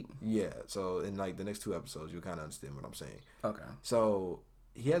 7, 8. Yeah. So in like the next 2 episodes, you'll kind of understand what I'm saying. Okay. So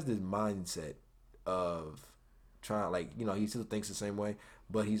he has this mindset of trying, like, you know, he still thinks the same way,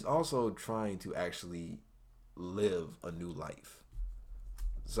 but he's also trying to actually live a new life.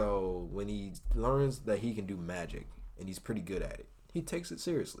 So when he learns that he can do magic and he's pretty good at it, he takes it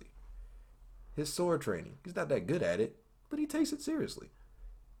seriously. His sword training, he's not that good at it, but he takes it seriously.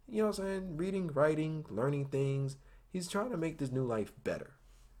 You know what I'm saying? Reading, writing, learning things. He's trying to make this new life better,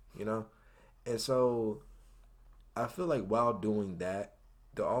 you know? And so I feel like while doing that,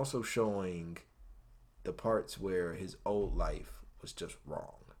 they're also showing the parts where his old life was just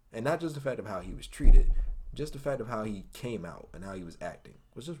wrong. And not just the fact of how he was treated, just the fact of how he came out and how he was acting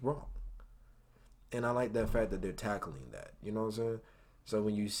was just wrong. And I like that fact that they're tackling that. You know what I'm saying? So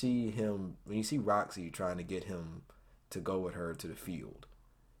when you see Roxy trying to get him to go with her to the field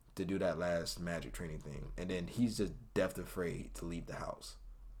to do that last magic training thing, and then he's just death afraid to leave the house.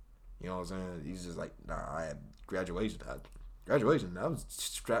 You know what I'm saying? He's just like, nah, I had graduation. I was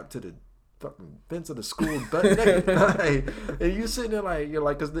strapped to the fucking fence of the school butt naked. And you sitting there like, you're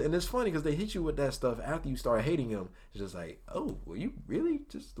like, and it's funny because they hit you with that stuff after you start hating him. It's just like, oh, were you really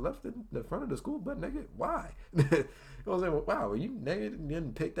just left in the front of the school butt naked? Why? I was like, wow, were you naked and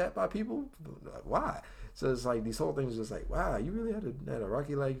didn't pick that by people? Why? So it's like these whole things just like, wow, you really had a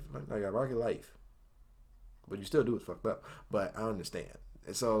rocky life, like a rocky life. But you still do it fucked up. But I understand.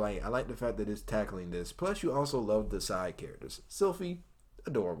 And so like I like the fact that it's tackling this. Plus you also love the side characters. Sylphie,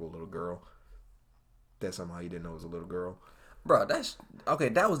 adorable little girl. That somehow you didn't know was a little girl. Bro, that's okay.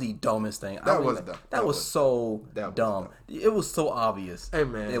 That was the dumbest thing. That was dumb. That was so dumb. It was so obvious. Hey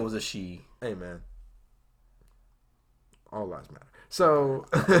man, it was a she. Hey man, all lives matter. So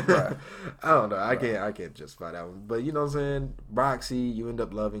I don't know. I can't justify that one. But you know what I'm saying. Roxy, you end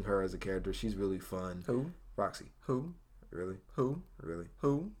up loving her as a character. She's really fun. Who? Roxy. Who? Really? Who? Really?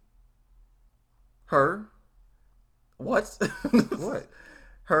 Who? Her? What? What?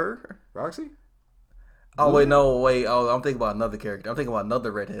 Her? Roxy? Oh wait, no, wait. Oh, I'm thinking about another character. I'm thinking about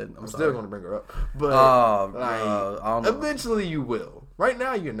another redhead. I'm still gonna bring her up, but eventually you will. Right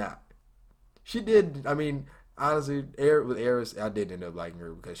now, you're not. She did. I mean, honestly, with Eris, I did end up liking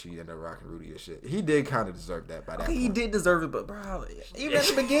her because she ended up rocking Rudy and shit. He did kind of deserve that by that point. He did deserve it, but bro, even at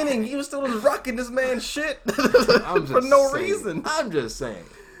the beginning, he was still just rocking this man's shit for no reason. I'm just saying,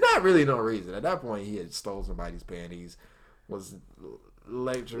 not really no reason. At that point, he had stole somebody's panties. Was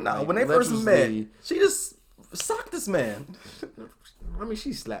lecturing. No, when they first met, she just socked this man. I mean,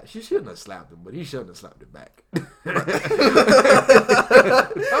 she shouldn't have slapped him, but he shouldn't have slapped it back.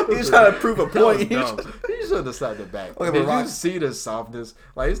 He's trying to prove a point. He shouldn't have slapped it back. Okay, did you see the softness?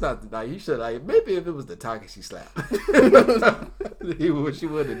 Like, it's not like he should. Like, maybe if it was the Takashi slap, she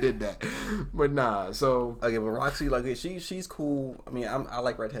wouldn't have did that. But nah. So okay, but Roxy, like, she's cool. I mean, I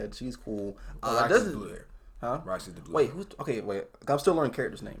like redhead. She's cool. Roxy's blue hair. Huh? Roxy's the blue. Wait. I'm still learning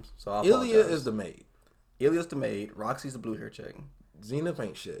characters' names. So Ilya is the maid. Ilya's the maid. Roxy's the blue hair chick. Zenith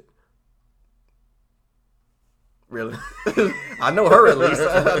ain't shit. Really? I know her at least.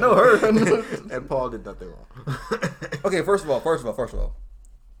 I know her. And Paul did nothing wrong. Okay, first of all. Paul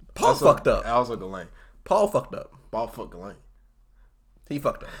fucked up. Also Ghislaine. Paul fucked up. Paul fucked Ghislaine. He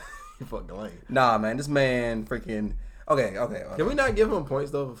fucked up. He fucked Ghislaine. Nah, man. This man freaking... Okay. Can we not give him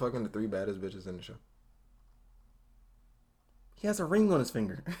points, though, for fucking the 3 baddest bitches in the show? He has a ring on his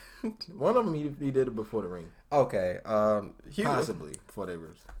finger. One of them, he did it before the ring. Okay. Possibly before they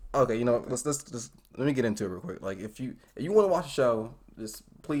were. Okay, you know, let's let me get into it real quick. Like, if you want to watch the show,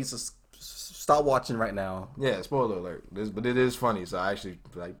 please stop watching right now. Yeah, spoiler alert. But it is funny, so I actually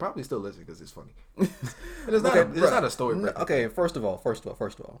probably still listen because it's funny. It's not a story. Okay, first of all,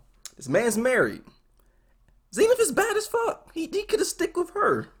 this man's married. Zenith is bad as fuck. He could have stick with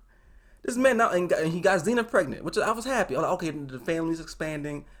her. This man now, and he got Zenith pregnant, which I was happy. I was like, okay, the family's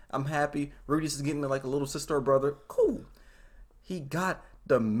expanding. I'm happy. Rudy's is getting like a little sister or brother. Cool. He got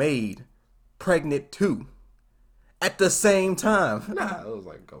the maid pregnant too at the same time. Nah, it was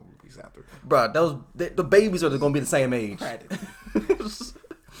like a couple weeks after. Bro, the babies are going to be the same age. And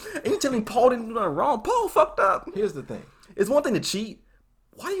you telling Paul didn't do nothing wrong? Paul fucked up. Here's the thing. It's one thing to cheat.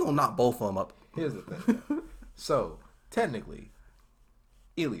 Why you gonna knock both of them up? Here's the thing. So, technically,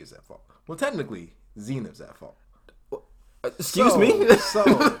 Ilya's at fault. Well, technically, Zenith's at fault. Excuse me?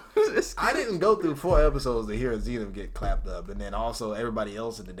 So, I didn't go through 4 episodes to hear Zenith get clapped up, and then also everybody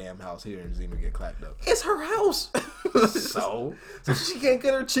else in the damn house hearing Zenith get clapped up. It's her house. So she can't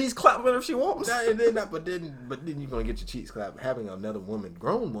get her cheeks clapped whenever she wants. But then you're gonna get your cheeks clapped having another woman,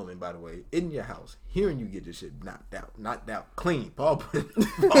 grown woman by the way, in your house, hearing you get your shit knocked out, clean. Paul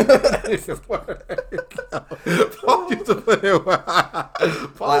used to put it.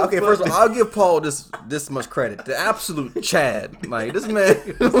 Okay, first of all, I'll give Paul this much credit. The absolute Chad, like this man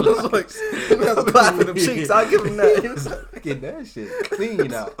was like clapping them cheeks. I'll give him that. He was getting that shit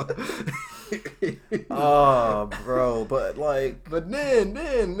clean out. Oh, bro, but then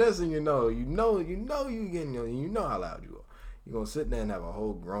next thing you know you getting, you know how loud you are. You're gonna sit there and have a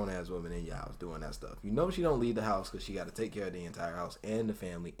whole grown ass woman in your house doing that stuff. You know she don't leave the house because she got to take care of the entire house and the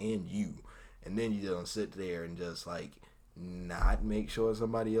family and you. And then you don't sit there and just like not make sure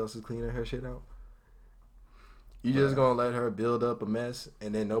somebody else is cleaning her shit out. You just gonna let her build up a mess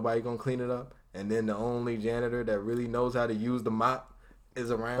and then nobody gonna clean it up? and then the only janitor that really knows how to use the mop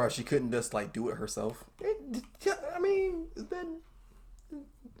is around. Bro, she couldn't just like do it herself. I mean, then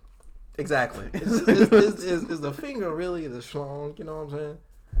Exactly. is the finger really the strong? You know what I'm saying?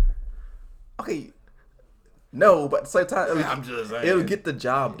 Okay. No, but at the same time, I'm just saying. it'll get the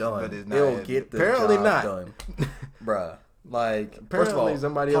job done. But it's not. It'll get the Apparently job not. done. Bruh. Like, Apparently first of all,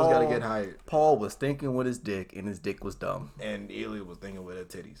 somebody else got to get hired. Paul was thinking with his dick, and his dick was dumb. And Ilya was thinking with her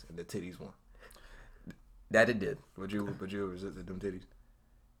titties, and the titties won. That it did. Would you resist them titties?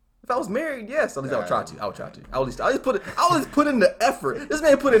 If I was married, yes, at least I would try to. I would try to. I would at least put in the effort. This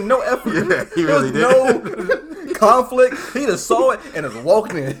man put in no effort. Yeah, he there really was no conflict. He just saw it and just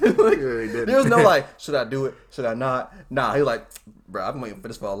walked in. Like, really didn't. there was no like, should I do it? Should I not? Nah, he was like, bro, I've been waiting for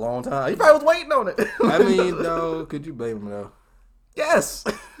this for a long time. He probably was waiting on it. I mean, no, could you blame him though? Yes.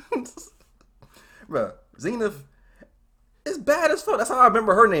 Bro, Zenith is bad as fuck. That's how I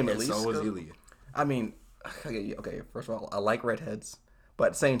remember her name at least. So was Ilya. I mean, okay, first of all, I like redheads. But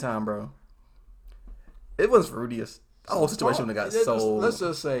at the same time, bro, it wasn't for Rudius. The whole situation would have got so... Let's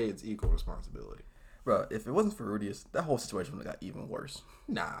just say it's equal responsibility. Bro, if it wasn't for Rudius, that whole situation would have got even worse.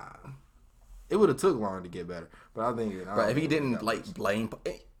 Nah. It would have took long to get better. But I think... Bro, if he didn't, like, blame...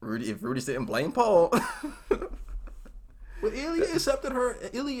 if Rudius didn't blame Paul... Well, Ilya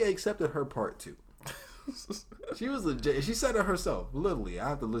accepted her part too. She was legit. She said it herself. Literally, I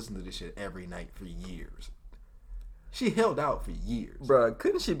have to listen to this shit every night for years. She held out for years. Bro,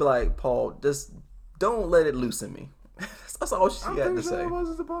 couldn't she be like, Paul, just don't let it loosen me? That's all she had to say. It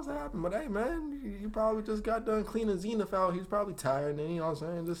wasn't supposed to happen. But hey, man, you probably just got done cleaning Zenith out. He's probably tired. And you know what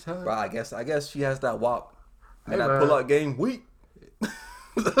I'm saying? Just Bro, I guess she has that wop. Hey, And that pull-out game weak.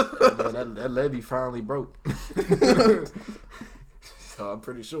 Man, that levy finally broke. So I'm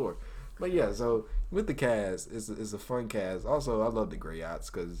pretty sure. But yeah, so with the cast, it's a fun cast. Also, I love the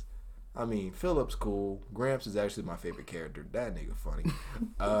Greyots because, I mean, Philip's cool. Gramps is actually my favorite character. That nigga funny.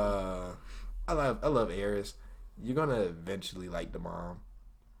 I love Aerith. You're gonna eventually like the mom,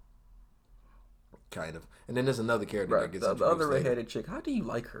 kind of. And then there's another character Bro, that gets the other redheaded chick. How do you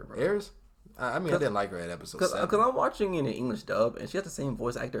like her, bro? Aerith. I mean, I didn't like her at episode 7. Because I'm watching in the English dub, and she has the same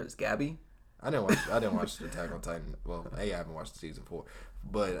voice actor as Gabby. I didn't watch Attack on Titan. Well, I haven't watched season 4,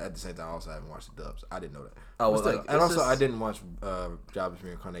 but at the same time, I also haven't watched the dubs. I didn't know that. Oh, well, and also, I didn't watch Jobless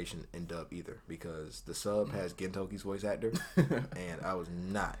Reincarnation in dub either because the sub has Gentoki's voice actor, and I was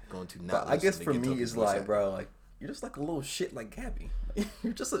not going to not. I guess to for me, Gentoki's it's voice like, actor. bro, like you're just like a little shit like Gabby.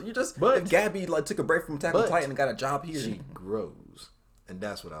 you're just. But- if Gabby like took a break from Attack on but Titan and got a job here. She grows, and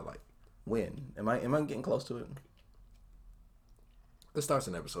that's what I like. When am I getting close to it? It starts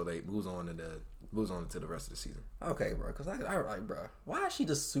in episode 8, moves on into the rest of the season. Okay, bro. Because I like, bro. Why is she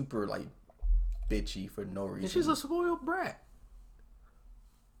just super like bitchy for no reason? And she's a spoiled brat.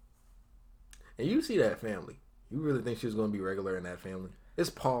 And you see that family. You really think she was going to be regular in that family? It's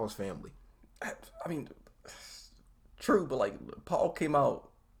Paul's family. I mean, true, but like Paul came out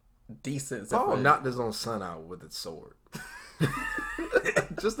decent. Paul knocked his own son out with his sword.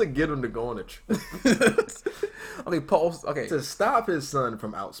 Just to get him to go on a trip. Okay, Paul's okay. To stop his son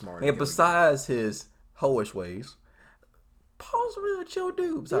from outsmarting him. And besides his hoish ways, Paul's a real chill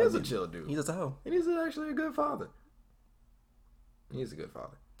dude. He is a chill dude. He's just a hoe. And he's actually a good father. He's a good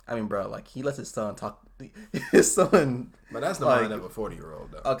father. I mean, bro, like he lets his son talk. His son, But that's the like, mind of a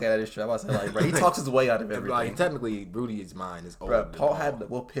 40-year-old, though. okay, that is true. I was saying, like, bro, he talks his way out of everything. Like, technically, Rudy's mind is old. Bro, Paul had to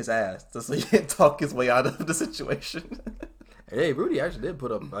whoop his ass just so he can talk his way out of the situation. Hey, Rudy actually did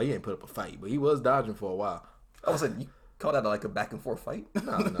put up. He ain't put up a fight, but he was dodging for a while. I was like, you call that like a back and forth fight?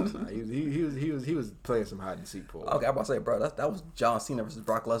 No. He was playing some hide and seek for a while. Okay, I'm about to say, bro, that was John Cena versus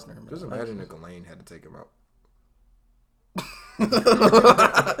Brock Lesnar. Man. Just imagine if Elaine had to take him out.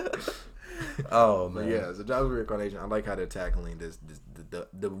 Oh But man, yeah, so Jobs Reincarnation. I like how they're tackling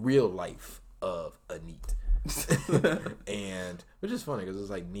the real life of a neat, and which is funny because it's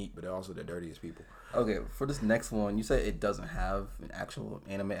like neat, but they're also the dirtiest people. Okay, for this next one, you said it doesn't have an actual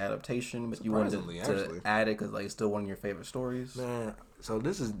anime adaptation, but you wanted Surprisingly, to actually. add it because like it's still one of your favorite stories. Man, so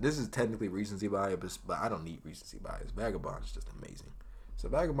this is technically recency bias, but I don't need recency bias. Vagabond is just amazing. So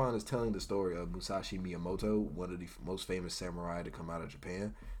Vagabond is telling the story of Musashi Miyamoto, one of the most famous samurai to come out of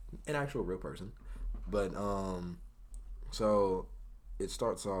Japan, an actual real person. But so it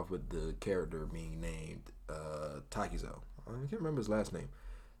starts off with the character being named Takizo. I can't remember his last name.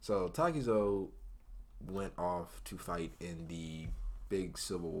 So Takizo went off to fight in the big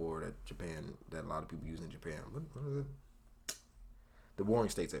civil war that a lot of people use in Japan. What is it? The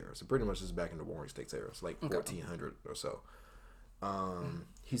Warring States era. So pretty much this is back in the Warring States era. It's like 1400 or so.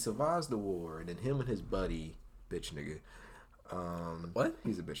 He survives the war, and then him and his buddy, bitch nigga. What?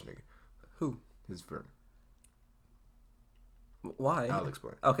 He's a bitch nigga. Who? His friend. Why? I'll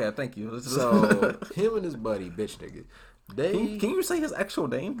explain. Okay, thank you. So him and his buddy, bitch nigga, they Can you say his actual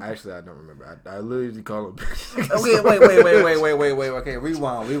name? actually I don't remember. I literally call him. Okay, wait. Okay,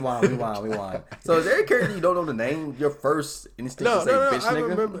 rewind. So is there a character you don't know the name? Your first instinct to say bitch I nigga?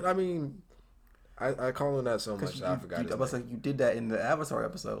 remember. I mean, I call him that so much I forgot. I was like, you did that in the Avatar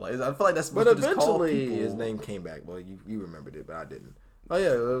episode. Like, I feel like that's. But But just call eventually, people. his name came back. Well, you remembered it, but I didn't. Oh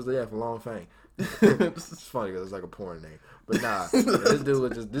yeah, it was for Long Fang. It's funny because it's like a porn name. But nah, this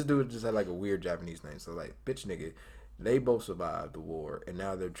dude just had like a weird Japanese name. So like, bitch nigga, they both survived the war, and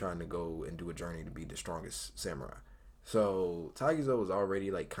now they're trying to go and do a journey to be the strongest samurai. So Tagizo was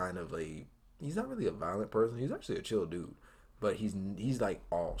already like kind of he's not really a violent person. He's actually a chill dude, but he's like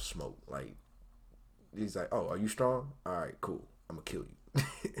all smoke. Like he's like, oh, are you strong? All right, cool. I'm gonna kill you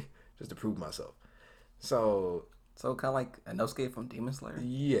just to prove myself. So kind of like Inosuke from Demon Slayer.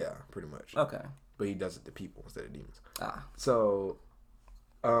 yeah, pretty much. Okay. But he does it to people instead of demons. Ah. So,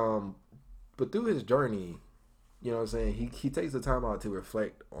 but through his journey, you know what I'm saying, he takes the time out to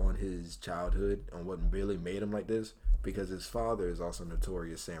reflect on his childhood, on what really made him like this, because his father is also a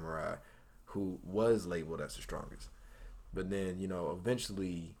notorious samurai who was labeled as the strongest. But then, you know,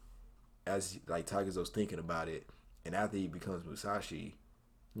 eventually, as like Tagizo's thinking about it, and after he becomes Musashi,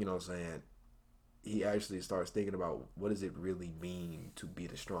 you know what I'm saying, he actually starts thinking about what does it really mean to be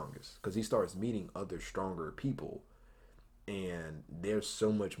the strongest, because he starts meeting other stronger people and they're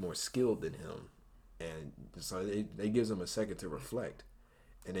so much more skilled than him, and so it gives him a second to reflect.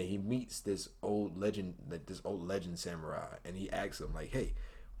 And then he meets this old legend samurai, and he asks him like, hey,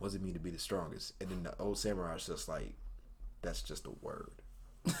 what does it mean to be the strongest? And then the old samurai is just like, that's just a word.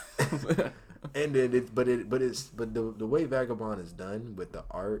 And then the way Vagabond is done with the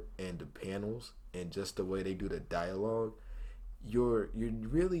art and the panels and just the way they do the dialogue, you're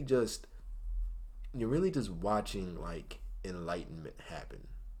really just watching like enlightenment happen,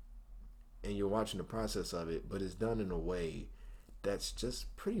 and you're watching the process of it, but it's done in a way that's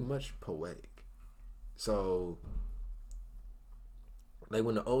just pretty much poetic. So like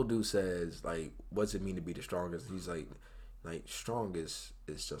when the old dude says like, what's it mean to be the strongest, he's like strongest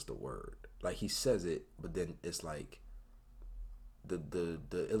is just a word. Like he says it, but then it's like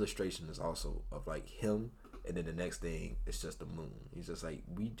the illustration is also of like him, and then the next thing it's just the moon. He's just like,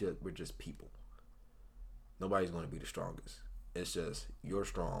 we're just people. Nobody's going to be the strongest. It's just you're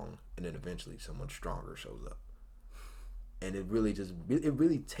strong, and then eventually someone stronger shows up. And it really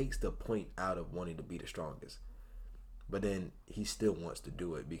takes the point out of wanting to be the strongest. But then he still wants to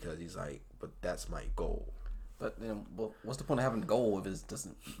do it because he's like, but that's my goal. But well, what's the point of having a goal if it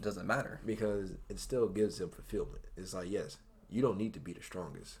doesn't matter? Because it still gives him fulfillment. It's like, yes, you don't need to be the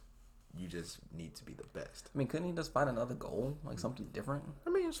strongest. You just need to be the best. I mean, couldn't he just find another goal, like something different? I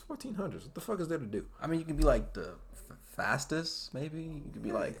mean, it's 1400s. What the fuck is there to do? I mean, you can be like the fastest, maybe. You could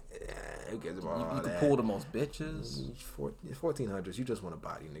be like, who cares about all you that? can pull the most bitches. It's 1400s. You just want a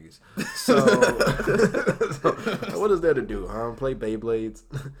body, niggas. So, what is there to do? Play Beyblades.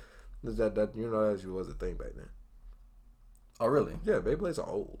 that you know that actually was a thing back then. Oh really? Yeah, Beyblades are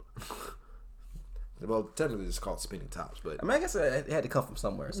old. Well, technically it's called spinning tops, but I mean, I guess it had to come from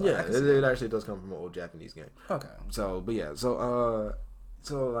somewhere. So yeah, it actually does come from an old Japanese game. Okay. So, but yeah, so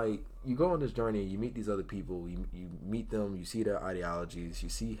like you go on this journey, you meet these other people, you meet them, you see their ideologies, you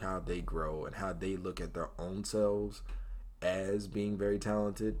see how they grow and how they look at their own selves as being very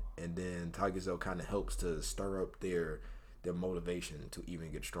talented, and then Tagizo kind of helps to stir up their motivation to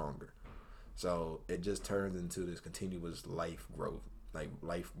even get stronger. So it just turns into this continuous life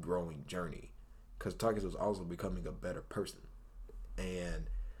growing journey, because Tagizo is also becoming a better person,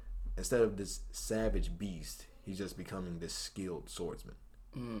 and instead of this savage beast, he's just becoming this skilled swordsman.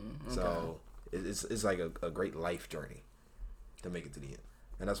 Okay. So it's like a great life journey to make it to the end,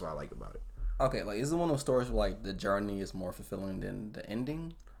 and that's what I like about it. Okay, like is it one of those stories where like the journey is more fulfilling than the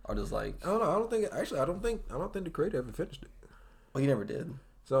ending, or just like I don't know. I don't think the creator ever finished it. Oh, he never did.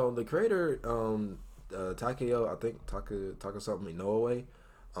 So the creator, Takeo, I think Taka something Inoue.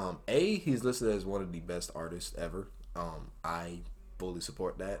 He's listed as one of the best artists ever. I fully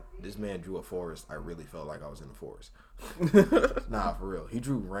support that. This man drew a forest. I really felt like I was in the forest. Nah, for real. He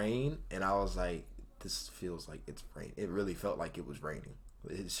drew rain, and I was like, this feels like it's rain. It really felt like it was raining.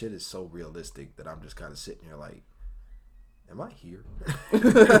 His shit is so realistic that I'm just kind of sitting here like, am I here?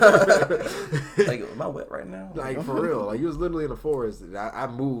 Like, am I wet right now? Like, for real. Like, he was literally in the forest. And I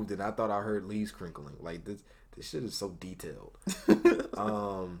moved, and I thought I heard leaves crinkling. Like, this shit is so detailed.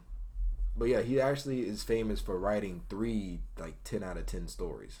 But yeah, he actually is famous for writing 3 like 10 out of 10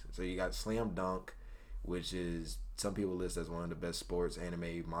 stories. So you got Slam Dunk, which is some people list as one of the best sports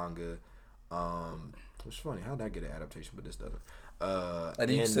anime manga. Which is funny. How'd that get an adaptation, but this doesn't?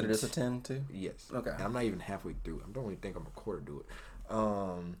 Do you consider this a 10 too? Yes. Okay. And I'm not even halfway through. I don't even think I'm a quarter through it.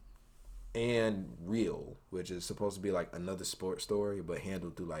 And Real, which is supposed to be like another sports story, but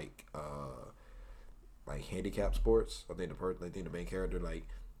handled through like handicap sports. I think the main character like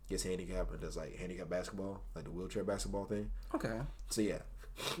gets handicapped and does like handicap basketball, like the wheelchair basketball thing. Okay. So yeah,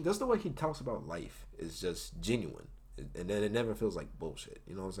 just the way he talks about life is just genuine, and then it never feels like bullshit.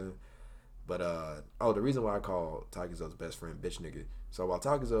 You know what I'm saying? But the reason why I call Takizo's best friend bitch nigga. So while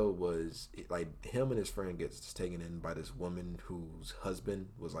Takizo was like him and his friend gets taken in by this woman whose husband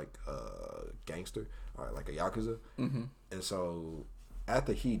was like a gangster or like a yakuza, and so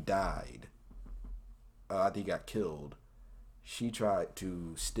after he died, after he got killed, she tried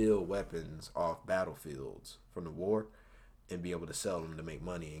to steal weapons off battlefields from the war and be able to sell them to make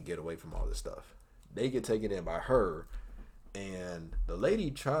money and get away from all this stuff. They get taken in by her. And the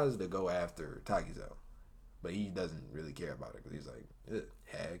lady tries to go after Takizo, but he doesn't really care about it because he's like,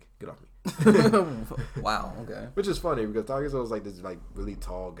 hag, get off me. Wow, okay. Which is funny because Takizo is like this like really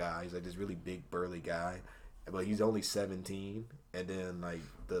tall guy. He's like this really big burly guy, but he's only 17. And then like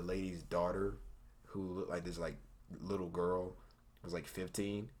the lady's daughter, who looked like this like little girl, was like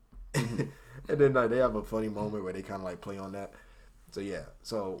 15. And then like they have a funny moment where they kind of like play on that. So yeah,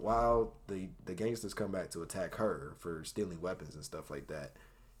 so while the gangsters come back to attack her for stealing weapons and stuff like that,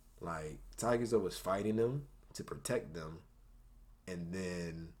 like Takizo was fighting them to protect them, and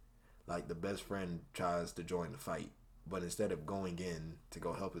then like the best friend tries to join the fight, but instead of going in to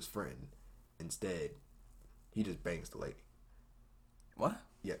go help his friend, instead he just bangs the lady. What?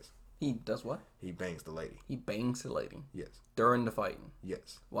 Yes. He does what? He bangs the lady. He bangs the lady. Yes. During the fighting.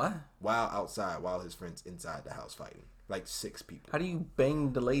 Yes. What? While outside, while his friend's inside the house fighting. Like 6 people. How do you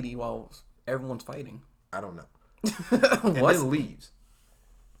bang the lady while everyone's fighting? I don't know. And then leaves.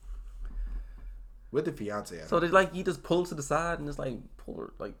 With the fiance. So they like he just pulls to the side and just like pull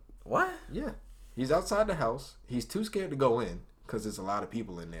her like what? Yeah. He's outside the house. He's too scared to go in because there's a lot of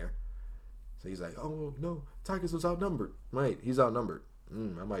people in there. So he's like, oh no, Titus was outnumbered. Right, he's outnumbered.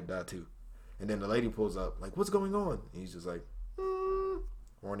 I might die too. And then the lady pulls up, like, what's going on? And he's just like,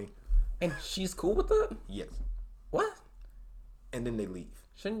 horny. And she's cool with that? Yes. What? And then they leave.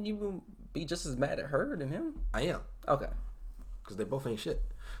 Shouldn't you be just as mad at her than him? I am. Okay. Because they both ain't shit.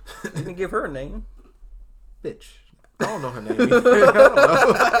 You can give her a name. Bitch. I don't know her name either. I don't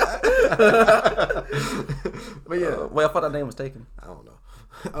know. But yeah. Well, I thought that name was taken. I don't know.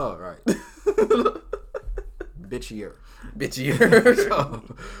 Oh, right. Bitchier.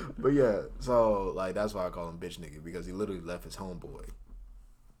 Bitchier. But yeah, so like that's why I call him bitch nigga, because he literally left his homeboy.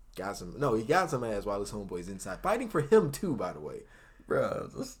 He got some ass while his homeboy's inside. Fighting for him too, by the way. Bro,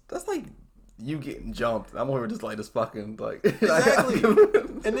 that's like you getting jumped. I'm over just like this fucking like exactly.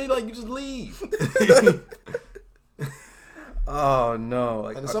 And then like you just leave. Oh no!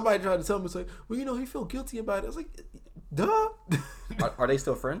 Like, and somebody tried to tell me, it's like, well, he felt guilty about it. I was like, duh. Are they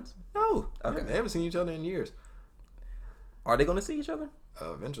still friends? No. Okay. They haven't seen each other in years. Are they going to see each other?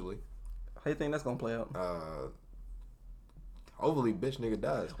 Eventually. How do you think that's going to play out? Hopefully, bitch nigga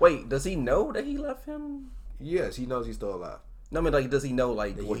dies. Wait, does he know that he left him? Yes, he knows he's still alive. No, I mean, like, does he know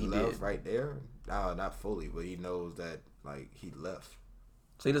like that what he left did right there? No, not fully, but he knows that like he left.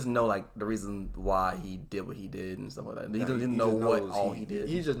 So he doesn't know like the reason why he did what he did and stuff like that. He doesn't know what all he did.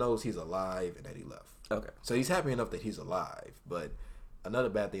 He just knows he's alive and that he left. Okay. So he's happy enough that he's alive. But another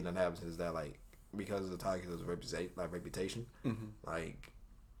bad thing that happens is that like because of the Takizo's reputation, like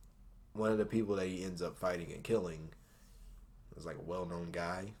one of the people that he ends up fighting and killing is like a well-known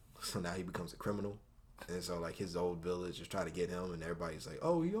guy. So now he becomes a criminal. And so like his old village is trying to get him, and everybody's like,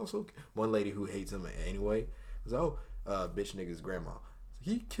 oh, he also one lady who hates him anyway is bitch nigga's grandma.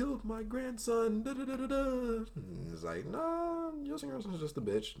 He killed my grandson. Da, da, da, da, da. And it's like, nah, your grandson's just a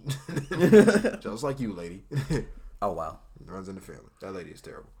bitch. Just like you, lady. Oh, wow. Runs in the family. That lady is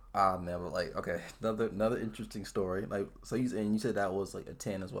terrible. Ah, man, but like, okay, another interesting story. Like, so you said that was like a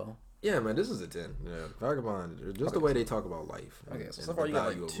 10 as well. Yeah, man, this is a 10. Yeah, Vagabond, just the way they talk about life. Okay, so far you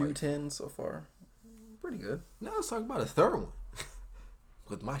got like 2 10s so far. Pretty good. Now let's talk about a third one.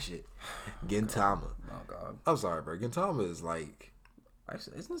 With my shit. Gintama. Oh, God. I'm sorry, bro. Gintama is like...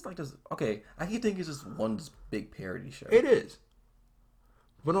 Actually, isn't this like this? Okay, I keep thinking it's just one big parody show. It is.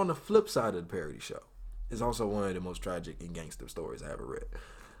 But on the flip side of the parody show, it's also one of the most tragic and gangster stories I ever read.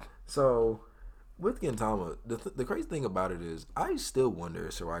 So, with Gintama, the crazy thing about it is, I still wonder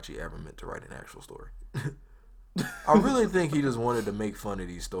if Srirachi ever meant to write an actual story. I really think he just wanted to make fun of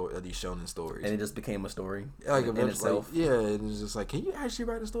these shonen stories, and it just became a story, like in itself. Like, yeah, and it's just like, can you actually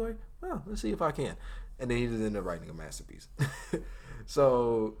write a story? Well, let's see if I can. And then he just ended up writing a masterpiece.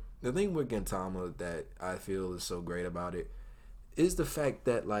 So The thing with Gintama that I feel is so great about it is the fact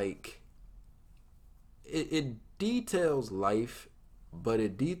that like it details life, but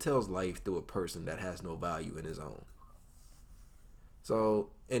it details life through a person that has no value in his own. So,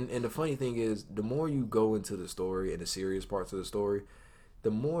 and the funny thing is, the more you go into the story and the serious parts of the story,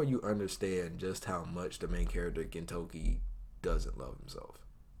 the more you understand just how much the main character Gintoki doesn't love himself.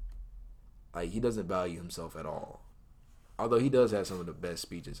 Like, he doesn't value himself at all. Although he does have some of the best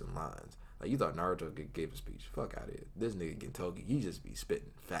speeches and lines. Like, you thought Naruto gave a speech. Fuck out of here. This nigga Gintoki, he just be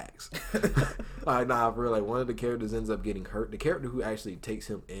spitting facts. Like, nah, for real, like, one of the characters ends up getting hurt. The character who actually takes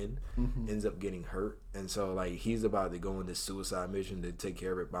him in ends up getting hurt. And so, like, he's about to go on this suicide mission to take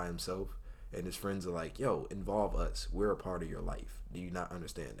care of it by himself. And his friends are like, yo, involve us. We're a part of your life. Do you not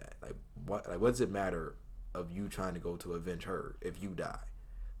understand that? Like, what does it matter of you trying to go to avenge her if you die?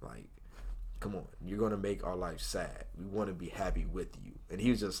 Like, come on. You're going to make our life sad. We want to be happy with you. And he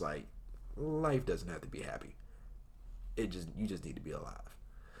was just like, life doesn't have to be happy. You just need to be alive.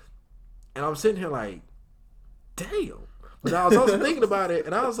 And I'm sitting here like, damn. But I was also thinking about it,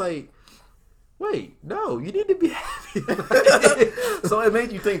 and I was like, wait, no, you need to be happy. So it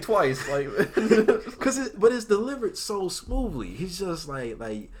made you think twice, like, but it's delivered so smoothly. He's just like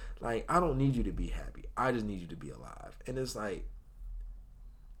I don't need you to be happy. I just need you to be alive. And it's like,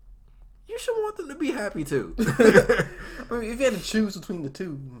 you should want them to be happy too. I mean, if you had to choose between the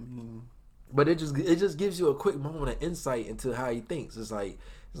two, I mean, but it just gives you a quick moment of insight into how he thinks. It's like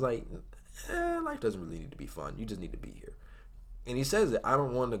life doesn't really need to be fun. You just need to be here. And he says it, I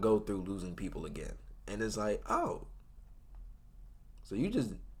don't want to go through losing people again. And it's like, oh, so you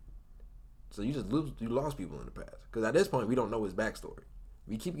lost people in the past. Because at this point, we don't know his backstory.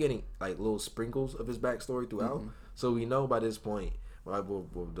 We keep getting like little sprinkles of his backstory throughout. So we know by this point,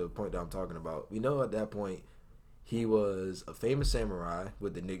 the point that I'm talking about, we know at that point he was a famous samurai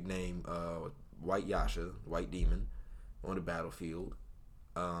with the nickname White Yasha, White Demon, on the battlefield.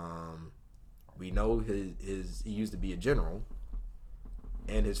 We know he used to be a general,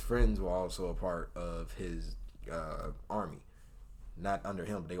 and his friends were also a part of his army. Not under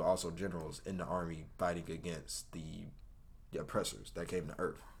him, but they were also generals in the army fighting against the oppressors that came to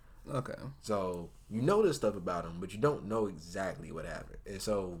Earth. Okay. So you know this stuff about him, but you don't know exactly what happened. And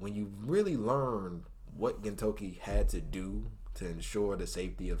so when you really learn what Gintoki had to do to ensure the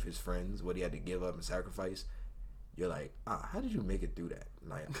safety of his friends, what he had to give up and sacrifice, you're like, how did you make it through that?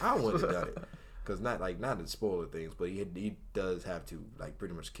 Like, I wouldn't have done it. Because not to spoil things, but he does have to like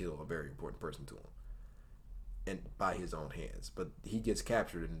pretty much kill a very important person to him, and by his own hands. But he gets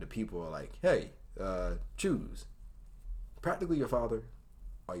captured, and the people are like, "Hey, choose. Practically your father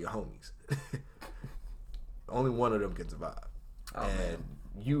or your homies. Only one of them can survive, and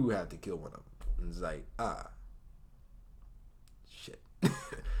you have to kill one of them." And it's like, shit.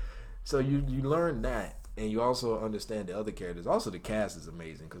 So you learn that, and you also understand the other characters. Also, the cast is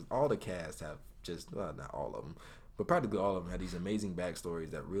amazing because all the cast have not all of them, but practically all of them have these amazing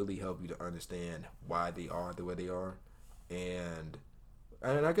backstories that really help you to understand why they are the way they are. And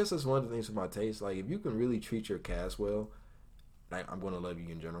I guess that's one of the things for my taste. Like, if you can really treat your cast well, like, I'm going to love you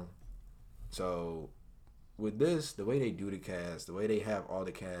in general. So with this, the way they do the cast, the way they have all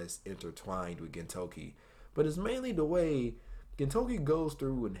the cast intertwined with Gintoki, but it's mainly the way Gintoki goes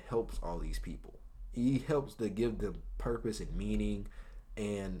through and helps all these people. He helps to give them purpose and meaning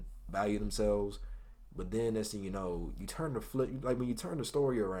and value themselves. But then next thing you know, you turn the flip, like when you turn the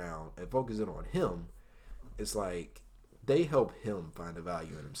story around and focus it on him, it's like they help him find the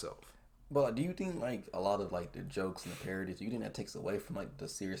value in himself. But do you think like a lot of like the jokes and the parodies, do you think that takes away from like the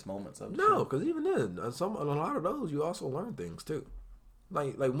serious moments of the No, show? because even then, a lot of those you also learn things too.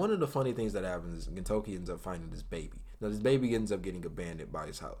 Like one of the funny things that happens is Gintoki ends up finding this baby. Now this baby ends up getting abandoned by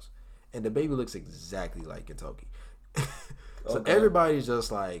his house, and the baby looks exactly like Gintoki. So everybody's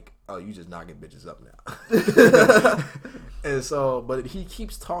just like, "Oh, you just knocking bitches up now." And so, but he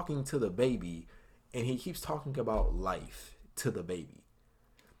keeps talking to the baby, and he keeps talking about life to the baby.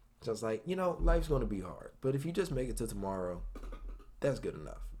 Just like, life's going to be hard, but if you just make it to tomorrow, that's good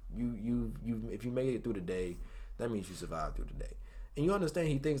enough. If you make it through the day, that means you survived through the day. And you understand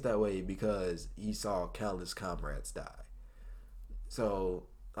he thinks that way because he saw countless comrades die. So,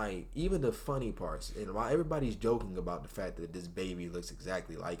 like, even the funny parts, and while everybody's joking about the fact that this baby looks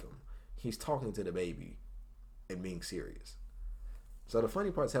exactly like him, he's talking to the baby and being serious. So the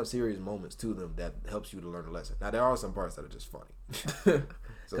funny parts have serious moments to them that helps you to learn a lesson. Now, there are some parts that are just funny.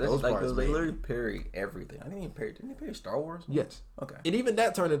 So Cause those like parts, they made literally me- parry everything. I didn't even parry. Didn't they parry Star Wars? yes. Okay. And even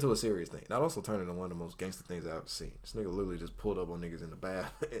that turned into a serious thing. That also turned into one of the most gangster things I've ever seen. This nigga literally just pulled up on niggas in the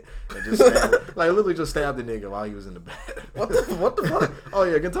bath and just stabbed, like literally just stabbed the nigga while he was in the bath. What the fuck? Oh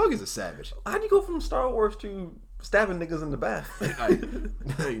yeah, Kentucky's a savage. How'd you go from Star Wars to stabbing niggas in the back?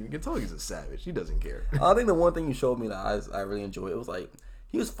 Kentucky's a savage. He doesn't care. I think the one thing you showed me that I really enjoyed, it was like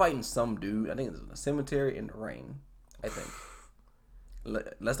he was fighting some dude. I think it was in a cemetery in the rain. I think.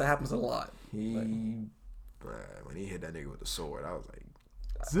 Unless that happens a lot. When he hit that nigga with the sword, I was like,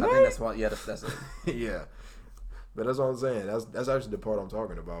 I think that's why. Yeah, that's it. yeah. But that's what I'm saying. That's actually the part I'm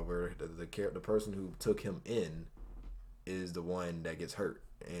talking about, where the person who took him in is the one that gets hurt,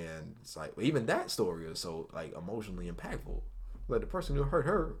 and it's like even that story is so like emotionally impactful. Like the person who hurt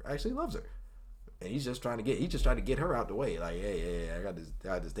her actually loves her, and he's just trying to get her out the way. Like, hey, I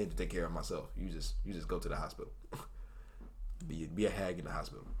got this thing to take care of myself. You just go to the hospital. Be a hag in the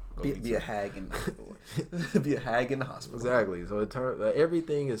hospital. Be a hag in the hospital. Be a hag in the hospital. Exactly. So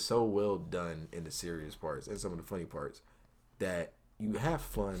everything is so well done in the serious parts and some of the funny parts that you have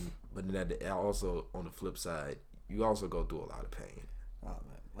fun, but then also on the flip side, you also go through a lot of pain. Oh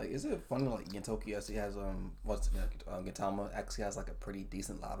man, like is it funny like Gintoki actually has Gintama actually has like a pretty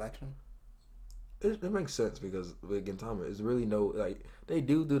decent live action? It makes sense because with Gintama, it's really like they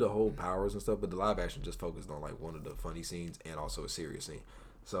do the whole powers and stuff, but the live action just focused on like one of the funny scenes and also a serious scene.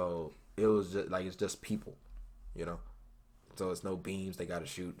 So it was just like it's just people, you know. So it's no beams they got to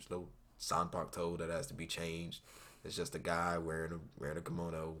shoot. There's no Sanpak toe that has to be changed. It's just a guy wearing a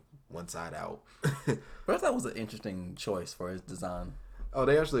kimono, one side out. But I thought it was an interesting choice for his design. Oh,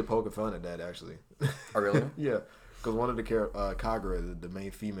 they actually poking fun at that actually. Oh really? Yeah, because one of the Kagura, the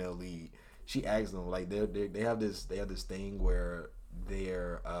main female lead, she asks them like they have this thing where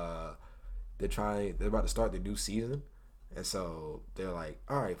they're about to start the new season, and so they're like,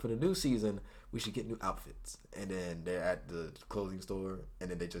 all right, for the new season we should get new outfits, and then they're at the clothing store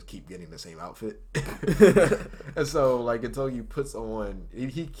and then they just keep getting the same outfit. And so like until you puts on,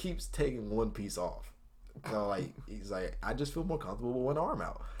 he keeps taking one piece off. So like he's like, I just feel more comfortable with one arm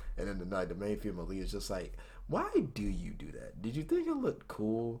out. And then the main female lead is just like, why do you do that? Did you think it looked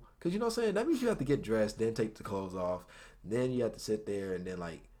cool? Because you know what I'm saying, that means you have to get dressed, then take the clothes off, then you have to sit there and then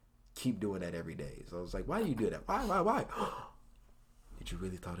like keep doing that every day. So I was like, why do you do that? Why? Did you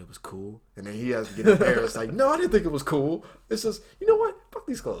really thought it was cool? And then he has to get embarrassed. Like, no, I didn't think it was cool. It's just, you know what? Fuck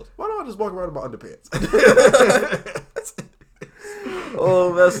these clothes. Why don't I just walk around in my underpants?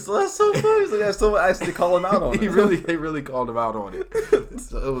 Oh, that's so funny. So yeah, someone actually call him out on it. They really called him out on it.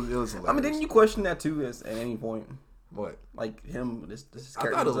 So it was hilarious. I mean, didn't you question that too at any point? What? Like him, this I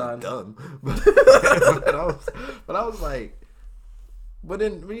character thought it design. was dumb, but I was like, but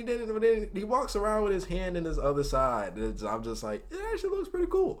then when he walks around with his hand in his other side, I'm just like, it actually looks pretty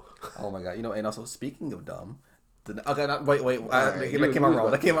cool. Oh my god! You know, and also speaking of dumb, okay, wait, Right, that came out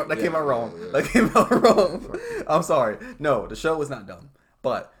wrong. That came out wrong. I'm sorry. No, the show was not dumb,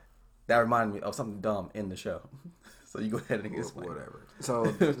 but that reminded me of something dumb in the show. So you go ahead and explain. Whatever. So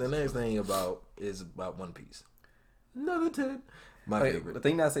the next thing is about One Piece. Another 10. My favorite. The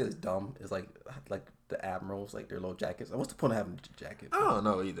thing that I say is dumb is like the admirals, like their little jackets. What's the point of having a jacket? I don't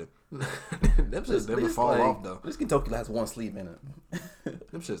know either. Them shits never fall off though. This Kentucky has one sleeve in it.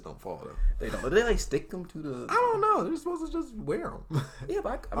 Them shits don't fall though. They don't. Do they like stick them to the? I don't know. They're supposed to just wear them. Yeah,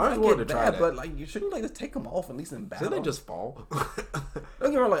 but I I wanted get to try that, that. but like you shouldn't like just take them off at least in battle. Didn't they just fall? Don't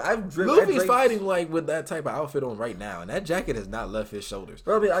get me wrong. Like Luffy's fighting like with that type of outfit on right now, and that jacket has not left his shoulders.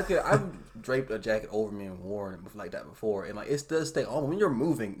 Bro, I mean, I've draped a jacket over me and worn it like that before, and like it does stay on when you're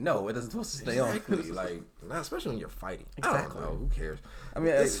moving. No, it doesn't supposed to stay Exactly. on. Like, not especially when you're fighting. Exactly. I don't know. Who cares? I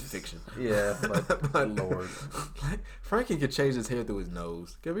mean, it's fiction. Yeah, but Lord, like, Frankie could change his hair through his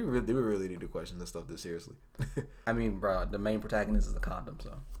nose. We really need to question this stuff this seriously. I mean, bro, the main protagonist is a condom,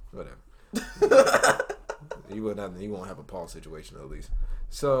 so Whatever. You won't have a Paul situation at least.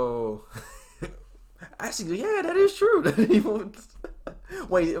 So actually, yeah, that is true.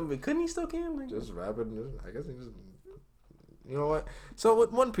 Wait, I mean, couldn't he still can? Like, just rapping. I guess he just. You know what? So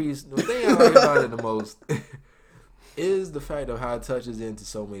with One Piece, the thing I like about it the most is the fact of how it touches into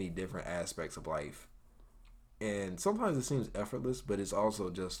so many different aspects of life. And sometimes it seems effortless, but it's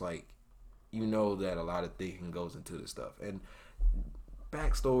also just like, you know that a lot of thinking goes into this stuff. And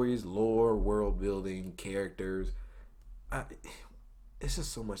backstories, lore, world building, characters. It's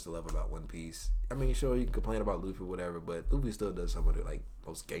just so much to love about One Piece. I mean, sure, you can complain about Luffy, whatever, but Luffy still does some of the like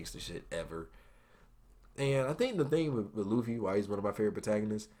most gangster shit ever. And I think the thing with Luffy, why he's one of my favorite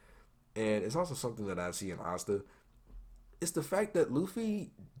protagonists, and it's also something that I see in Asta, it's the fact that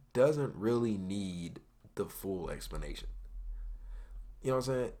Luffy doesn't really need the full explanation. You know what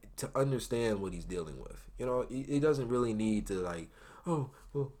I'm saying? To understand what he's dealing with. You know, he doesn't really need to like, oh,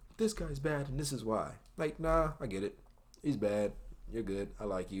 well, this guy's bad and this is why. Like, nah, I get it. He's bad. You're good. I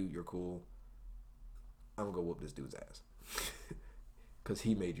like you. You're cool. I'm gonna go whoop this dude's ass. Cause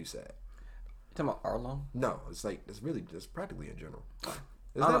he made you sad. You talking about Arlong? No, it's like it's practically in general.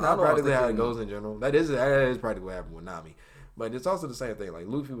 It's I not know what I was practically how it thinking. goes in general. That is practically what happened with Nami. But it's also the same thing. Like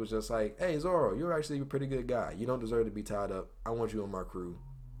Luffy was just like, "Hey Zoro, you're actually a pretty good guy. You don't deserve to be tied up. I want you on my crew.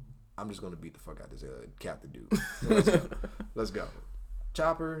 I'm just gonna beat the fuck out of this captain dude. So let's go. Let's go."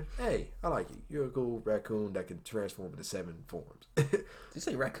 Chopper, hey, I like you. You're a cool raccoon that can transform into 7 forms. Did you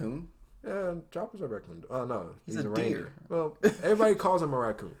say raccoon? Yeah, Chopper's a raccoon. Oh no, He's a reindeer. deer. Well, everybody calls him a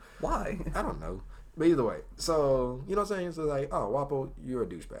raccoon. Why? I don't know. But either way, so you know what I'm saying? So like, oh, Wappo, you're a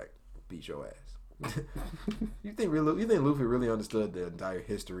douchebag. Beat your ass. You think Luffy really understood the entire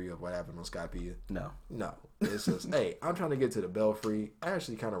history of what happened on Skypiea? No. No. It's just, hey, I'm trying to get to the Belfry. I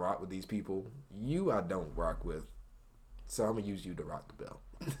actually kind of rock with these people. You, I don't rock with. So I'm gonna use you to rock the bell.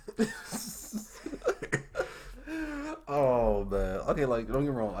 Oh man. Okay, like don't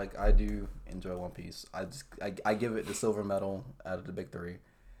get me wrong. Like I do enjoy One Piece. I give it the silver medal out of the big three.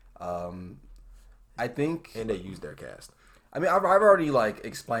 I think. And they use their cast. I mean, I've already like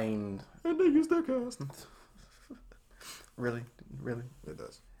explained. And they use their cast. Really. It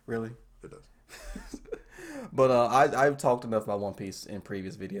does. Really. It does. But I've talked enough about One Piece in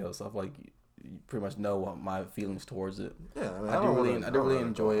previous videos. So I've like you pretty much know what my feelings towards it. Yeah, I mean, I do really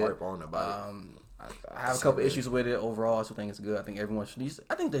enjoy it. Harp on about it. I have a couple issues with it overall. I still think it's good. I think everyone should.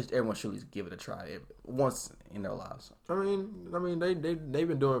 Everyone should at least give it a try once in their lives. I mean, they've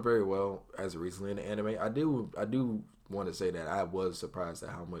been doing very well as of recently in the anime. I do want to say that I was surprised at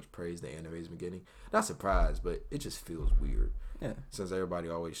how much praise the anime's been getting. Not surprised, but it just feels weird. Yeah. Since everybody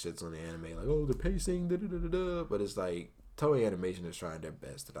always shits on the anime, like, oh, the pacing, da da da da da. But it's like Toei Animation is trying their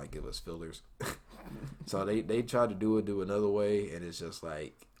best to not give us fillers. So they try to do another way, and it's just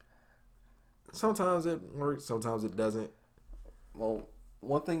like sometimes it works, sometimes it doesn't. Well,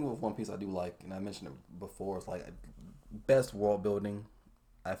 one thing with One Piece I do like, and I mentioned it before, is like best world building.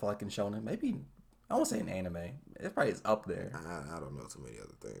 I feel like in shonen, maybe I won't say in anime. It probably is up there. I don't know too many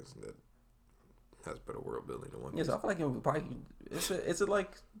other things that has better world building than One Yeah, Piece. so I feel like it would probably it's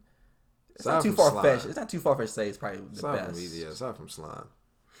like it's Aside not too from far Slime. fetched. It's not too far fetched to say it's probably the Aside best. aside from Slime,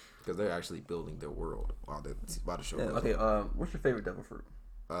 because they're actually building their world while the show Yeah, goes okay, on. what's your favorite devil fruit?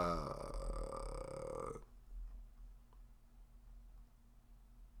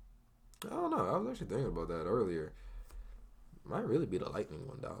 I don't know. I was actually thinking about that earlier. Might really be the lightning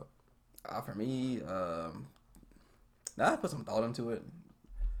one, dog. For me, now I put some thought into it.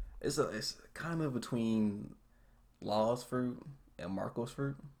 It's kind of between Law's fruit and Marco's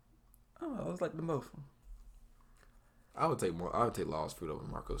fruit. Oh, I was like the both. I would take Law's fruit over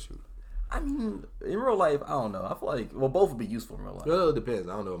Marco's fruit. I mean, in real life, I don't know. I feel like both would be useful in real life. Well, it depends.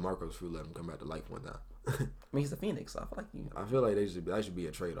 I don't know if Marco's fruit let him come back to life one time. I mean, he's a phoenix, so I feel like I feel like that should be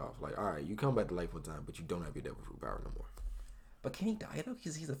a trade off. Like, all right, you come back to life one time, but you don't have your devil fruit power no more. But can he die though?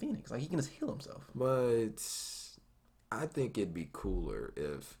 Because he's a phoenix. Like he can just heal himself. But I think it'd be cooler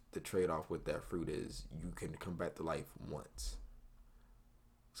if the trade off with that fruit is you can come back to life once.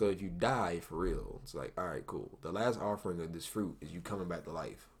 So if you die for real, it's like, all right, cool. The last offering of this fruit is you coming back to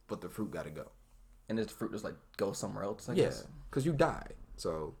life, but the fruit got to go. And this fruit just like goes somewhere else. I Yes, guess. because you died.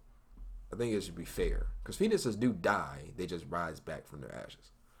 So I think it should be fair. Because phoenixes do die, they just rise back from their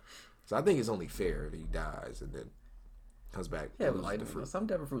ashes. So I think it's only fair that he dies and then comes back. Yeah, but loses like the fruit. some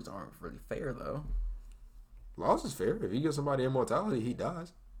devil fruits aren't really fair though. Loss is fair. If you give somebody immortality, he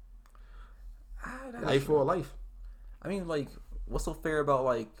dies. That's Life true. for a life. I mean, like, what's so fair about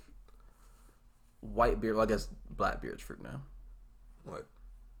like white beard? Well, I guess black beard's fruit now. What?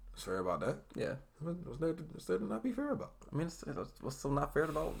 What's fair about that? Yeah, What's there to not be fair about? I mean, what's so not fair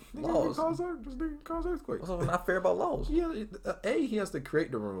about Just laws? cause earthquakes. What's so not fair about laws? Yeah, A, he has to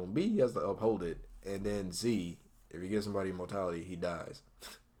create the room. B, he has to uphold it. And then C, if he gives somebody immortality, he dies.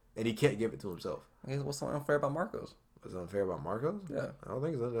 And he can't give it to himself. I guess what's so unfair about Marcos? What's unfair about Marcos? Yeah. I don't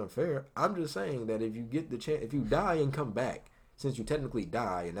think it's unfair. I'm just saying that if you get the chance, if you die and come back, since you technically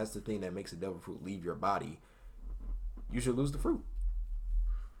die, and that's the thing that makes the devil fruit leave your body, you should lose the fruit.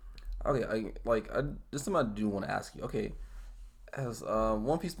 Okay, this is something I do want to ask you. Okay, as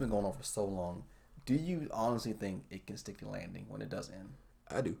One Piece been going on for so long, do you honestly think it can stick the landing when it does end?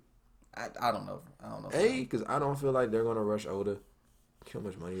 I do. I don't know. I don't know. A, because I don't feel like they're gonna rush Oda. How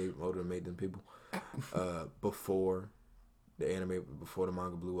much money Oda made them people before the anime, before the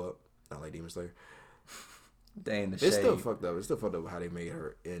manga blew up. Not like Demon Slayer. Dang the It's still shade. fucked up. It's still fucked up how they made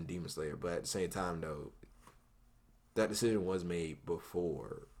her in Demon Slayer. But at the same time, though, that decision was made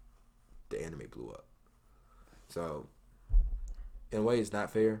before the anime blew up. So, in a way, it's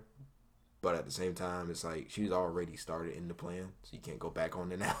not fair. But at the same time, it's like she's already started in the plan, so you can't go back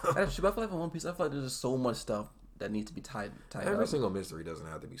on it now. Actually, I feel like in One Piece, I feel like there's just so much stuff that needs to be tied Every up. single mystery doesn't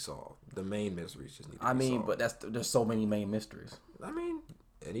have to be solved. The main mysteries just need to be solved. But there's so many main mysteries.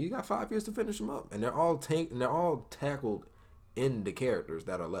 And you got 5 years to finish them up, and they're all tackled in the characters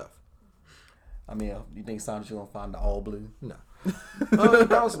that are left. You think Sanji's gonna find the all blue? No,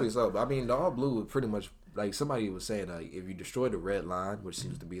 possibly so. But the all blue would pretty much like somebody was saying if you destroy the red line, which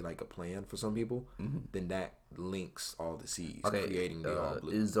seems to be like a plan for some people, then that links all the seas, creating the all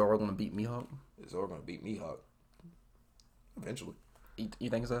blue. Is Zoro gonna beat Mihawk? Is Zoro gonna beat Mihawk? Eventually. You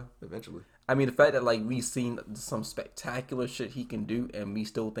think so? Eventually. The fact that we've seen some spectacular shit he can do, and we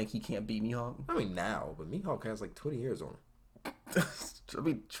still think he can't beat Mihawk. Now, but Mihawk has 20 years on him.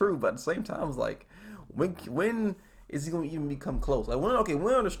 True, but at the same time, it's when is he gonna even become close? When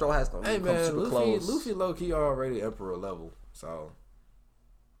on the Straw has to become super close. Luffy low key already Emperor level, so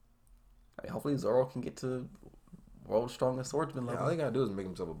hopefully Zoro can get to world's strongest swordsman level. All he gotta do is make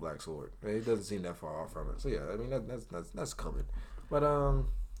himself a black sword. He doesn't seem that far off from it. So yeah, that's coming. But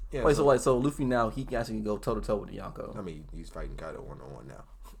yeah. Wait, so Luffy now he can actually go toe to toe with the Yonko. He's fighting Kaido 1-on-1 now.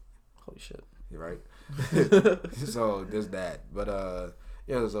 Holy shit! You're right. So there's that. But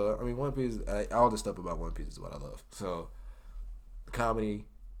yeah. So One Piece. All the stuff about One Piece is what I love. So the comedy,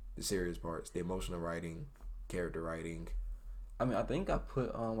 the serious parts, the emotional writing, character writing. I think I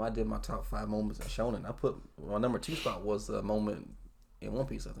put I did my top 5 moments in Shonen. I put my number 2 spot was a moment in One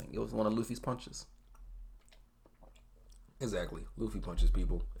Piece. I think it was one of Luffy's punches. Exactly. Luffy punches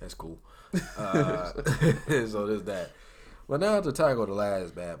people. That's cool. So there's that. Well, now to tackle the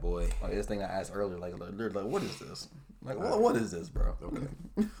last bad boy. This thing I asked earlier, what is this? What is this, bro? Okay.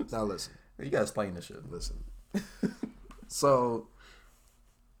 Now listen. You gotta explain this shit. Listen. So,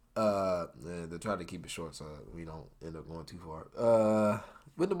 they try to keep it short so we don't end up going too far.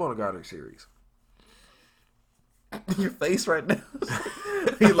 With the Monogatari series. Your face right now.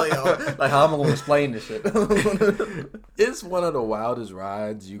 You're how am I gonna explain this shit? It's one of the wildest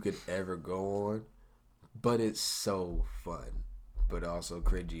rides you could ever go on, but it's so fun, but also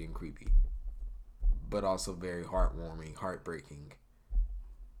cringy and creepy, but also very heartwarming, heartbreaking.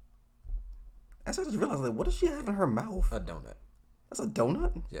 I just realized, what does she have in her mouth? A donut. That's a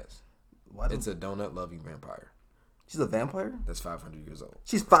donut? Yes. It's a donut-loving vampire. She's a vampire? That's 500 years old.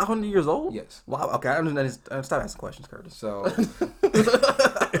 She's 500 years old? Yes. Wow. Okay, I understand. Stop asking questions, Curtis. So,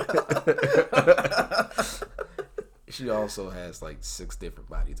 she also has 6 different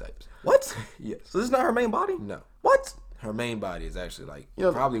body types. What? Yes. So this is not her main body? No. What? Her main body is actually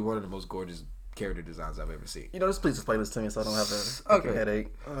probably one of the most gorgeous character designs I've ever seen. Just please explain this to me so I don't have a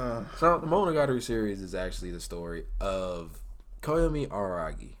headache. So the Monogatari series is actually the story of Koyomi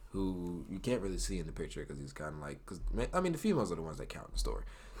Araragi, who you can't really see in the picture because he's kind of the females are the ones that count in the story.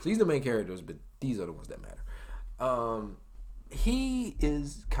 So he's the main characters, but these are the ones that matter. He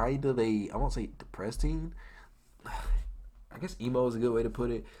is kind of I won't say depressed teen. I guess emo is a good way to put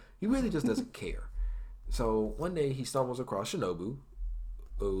it. He really just doesn't care. So one day he stumbles across Shinobu,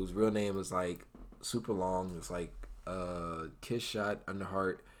 whose real name is super long. It's Kiss Shot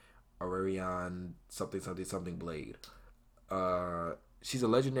Underheart Aurelion something Blade. She's a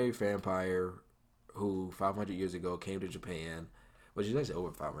legendary vampire who 500 years ago came to Japan. Well, she's actually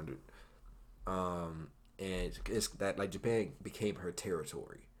over 500. And it's that Japan became her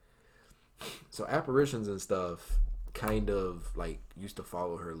territory. So apparitions and stuff kind of used to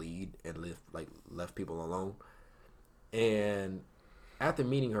follow her lead and left people alone. And after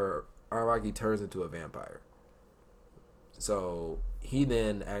meeting her, Araragi turns into a vampire. So he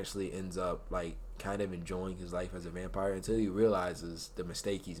then actually ends up kind of enjoying his life as a vampire until he realizes the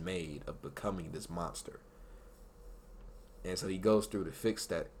mistake he's made of becoming this monster. And so he goes through to fix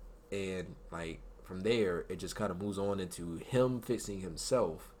that, and from there it just kind of moves on into him fixing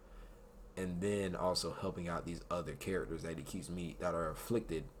himself, and then also helping out these other characters that he keeps meeting that are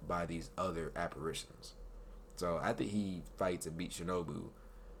afflicted by these other apparitions. So after he fights and beats Shinobu,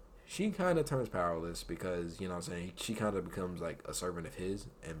 she kind of turns powerless because, she kind of becomes a servant of his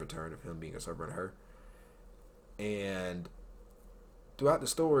in return of him being a servant of her. And throughout the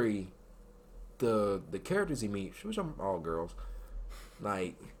story, the characters he meets, which are all girls,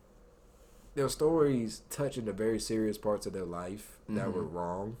 their stories touch into very serious parts of their life that were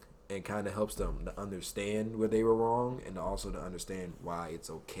wrong, and kind of helps them to understand where they were wrong and also to understand why it's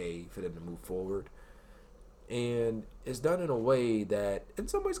okay for them to move forward. And it's done in a way that in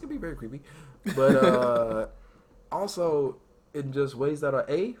some ways can be very creepy, but also in just ways that are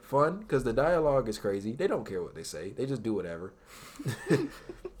fun, because the dialogue is crazy. They don't care what they say. They just do whatever.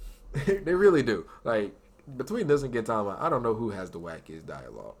 They really do. Like, between this and Gintama, I don't know who has the wackiest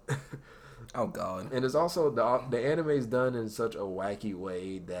dialogue. Oh God. And it's also the anime's done in such a wacky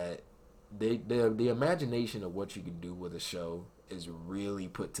way that the imagination of what you can do with a show is really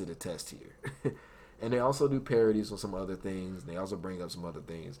put to the test here. And they also do parodies on some other things. They also bring up some other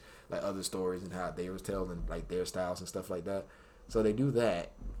things, like other stories and how they was telling like their styles and stuff like that. So they do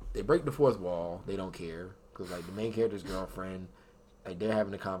that. They break the fourth wall. They don't care, because like the main character's girlfriend, like they're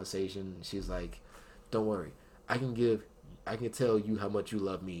having a conversation. And she's like, "Don't worry, I can tell you how much you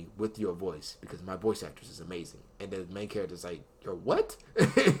love me with your voice, because my voice actress is amazing." And the main character's like, "You're what?"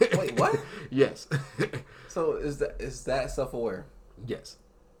 Wait, what? Yes. So is that self-aware? Yes.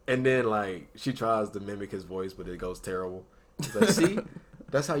 And then like she tries to mimic his voice, but it goes terrible. She's like, "See,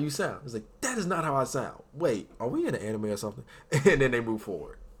 that's how you sound." It's like, "That is not how I sound." Wait, are we in an anime or something? And then they move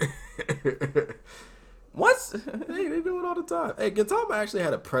forward. What? Hey, they do it all the time. Hey, Gintama actually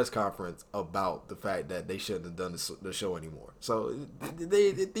had a press conference about the fact that they shouldn't have done the show anymore. So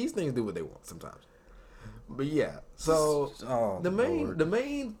these things do what they want sometimes. But yeah, so the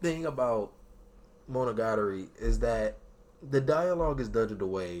main thing about Monogatari is that the dialogue is done in a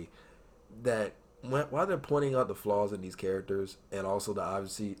way that while they're pointing out the flaws in these characters and also the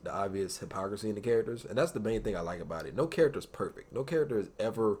obvious hypocrisy in the characters, and that's the main thing I like about it. No character is perfect. No character is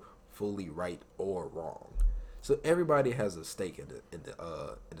ever fully right or wrong. So everybody has a stake in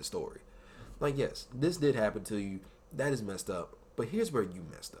the story. Like, yes, this did happen to you. That is messed up. But here's where you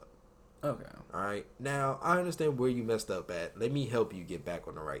messed up. Okay. All right. Now I understand where you messed up at. Let me help you get back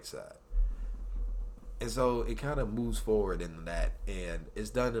on the right side. And so it kind of moves forward into that, and it's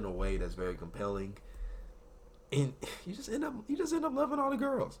done in a way that's very compelling. And you just end up loving all the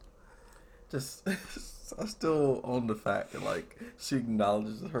girls. Just I'm still on the fact that like she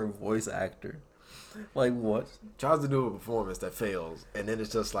acknowledges her voice actor. Like what? Tries to do a performance that fails, and then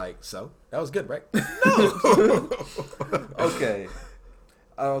it's just like, so that was good, right? No. Okay.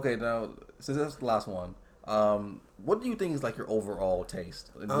 Okay. Now, since that's the last one, what do you think is like your overall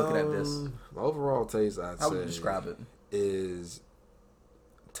taste? Like, looking at this, my overall taste, how would you describe it? Is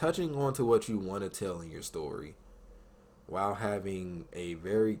touching onto what you want to tell in your story, while having a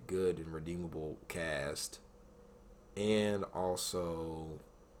very good and redeemable cast, and also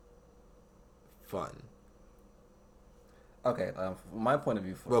fun. Okay, from my point of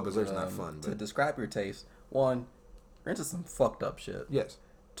view, Berserk's not fun. To But describe your taste, one, you're into some fucked up shit. yes,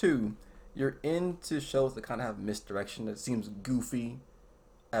 Two, you're into shows that kind of have misdirection that seems goofy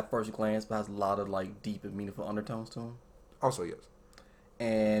at first glance, but has a lot of like deep and meaningful undertones to them. also yes.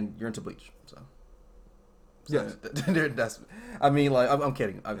 And you're into Bleach, so. Yes. That's. I mean, like, I'm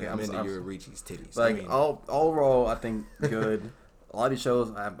kidding. Okay, I'm into Yurichi's titties. Like, I mean, overall, I think good. A lot of these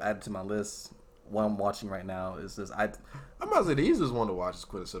shows I've added to my list. What I'm watching right now is this. I'm about to say the easiest one to watch is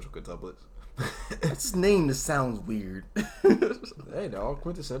Quintessential Quintuplets. This name just sounds weird. Hey, they're all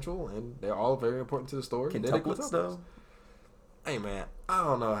quintessential and they're all very important to the story. Quintuplets, though. Hey man, I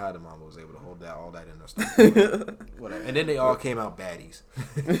don't know how the mama was able to hold all that in their story. Whatever. And then they all came out baddies.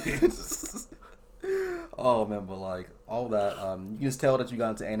 Oh man, but like all that, you can just tell that you got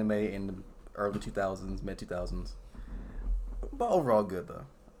into anime in the early 2000s, mid 2000s. But overall, good though.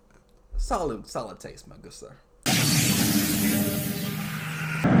 Solid taste, my good sir.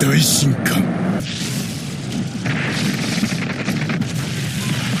 大進化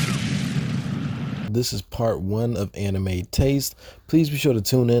This is part 1 of Anime Taste. Please be sure to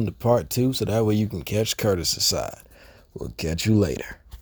tune in to part 2 so that way you can catch Curtis's side. We'll catch you later.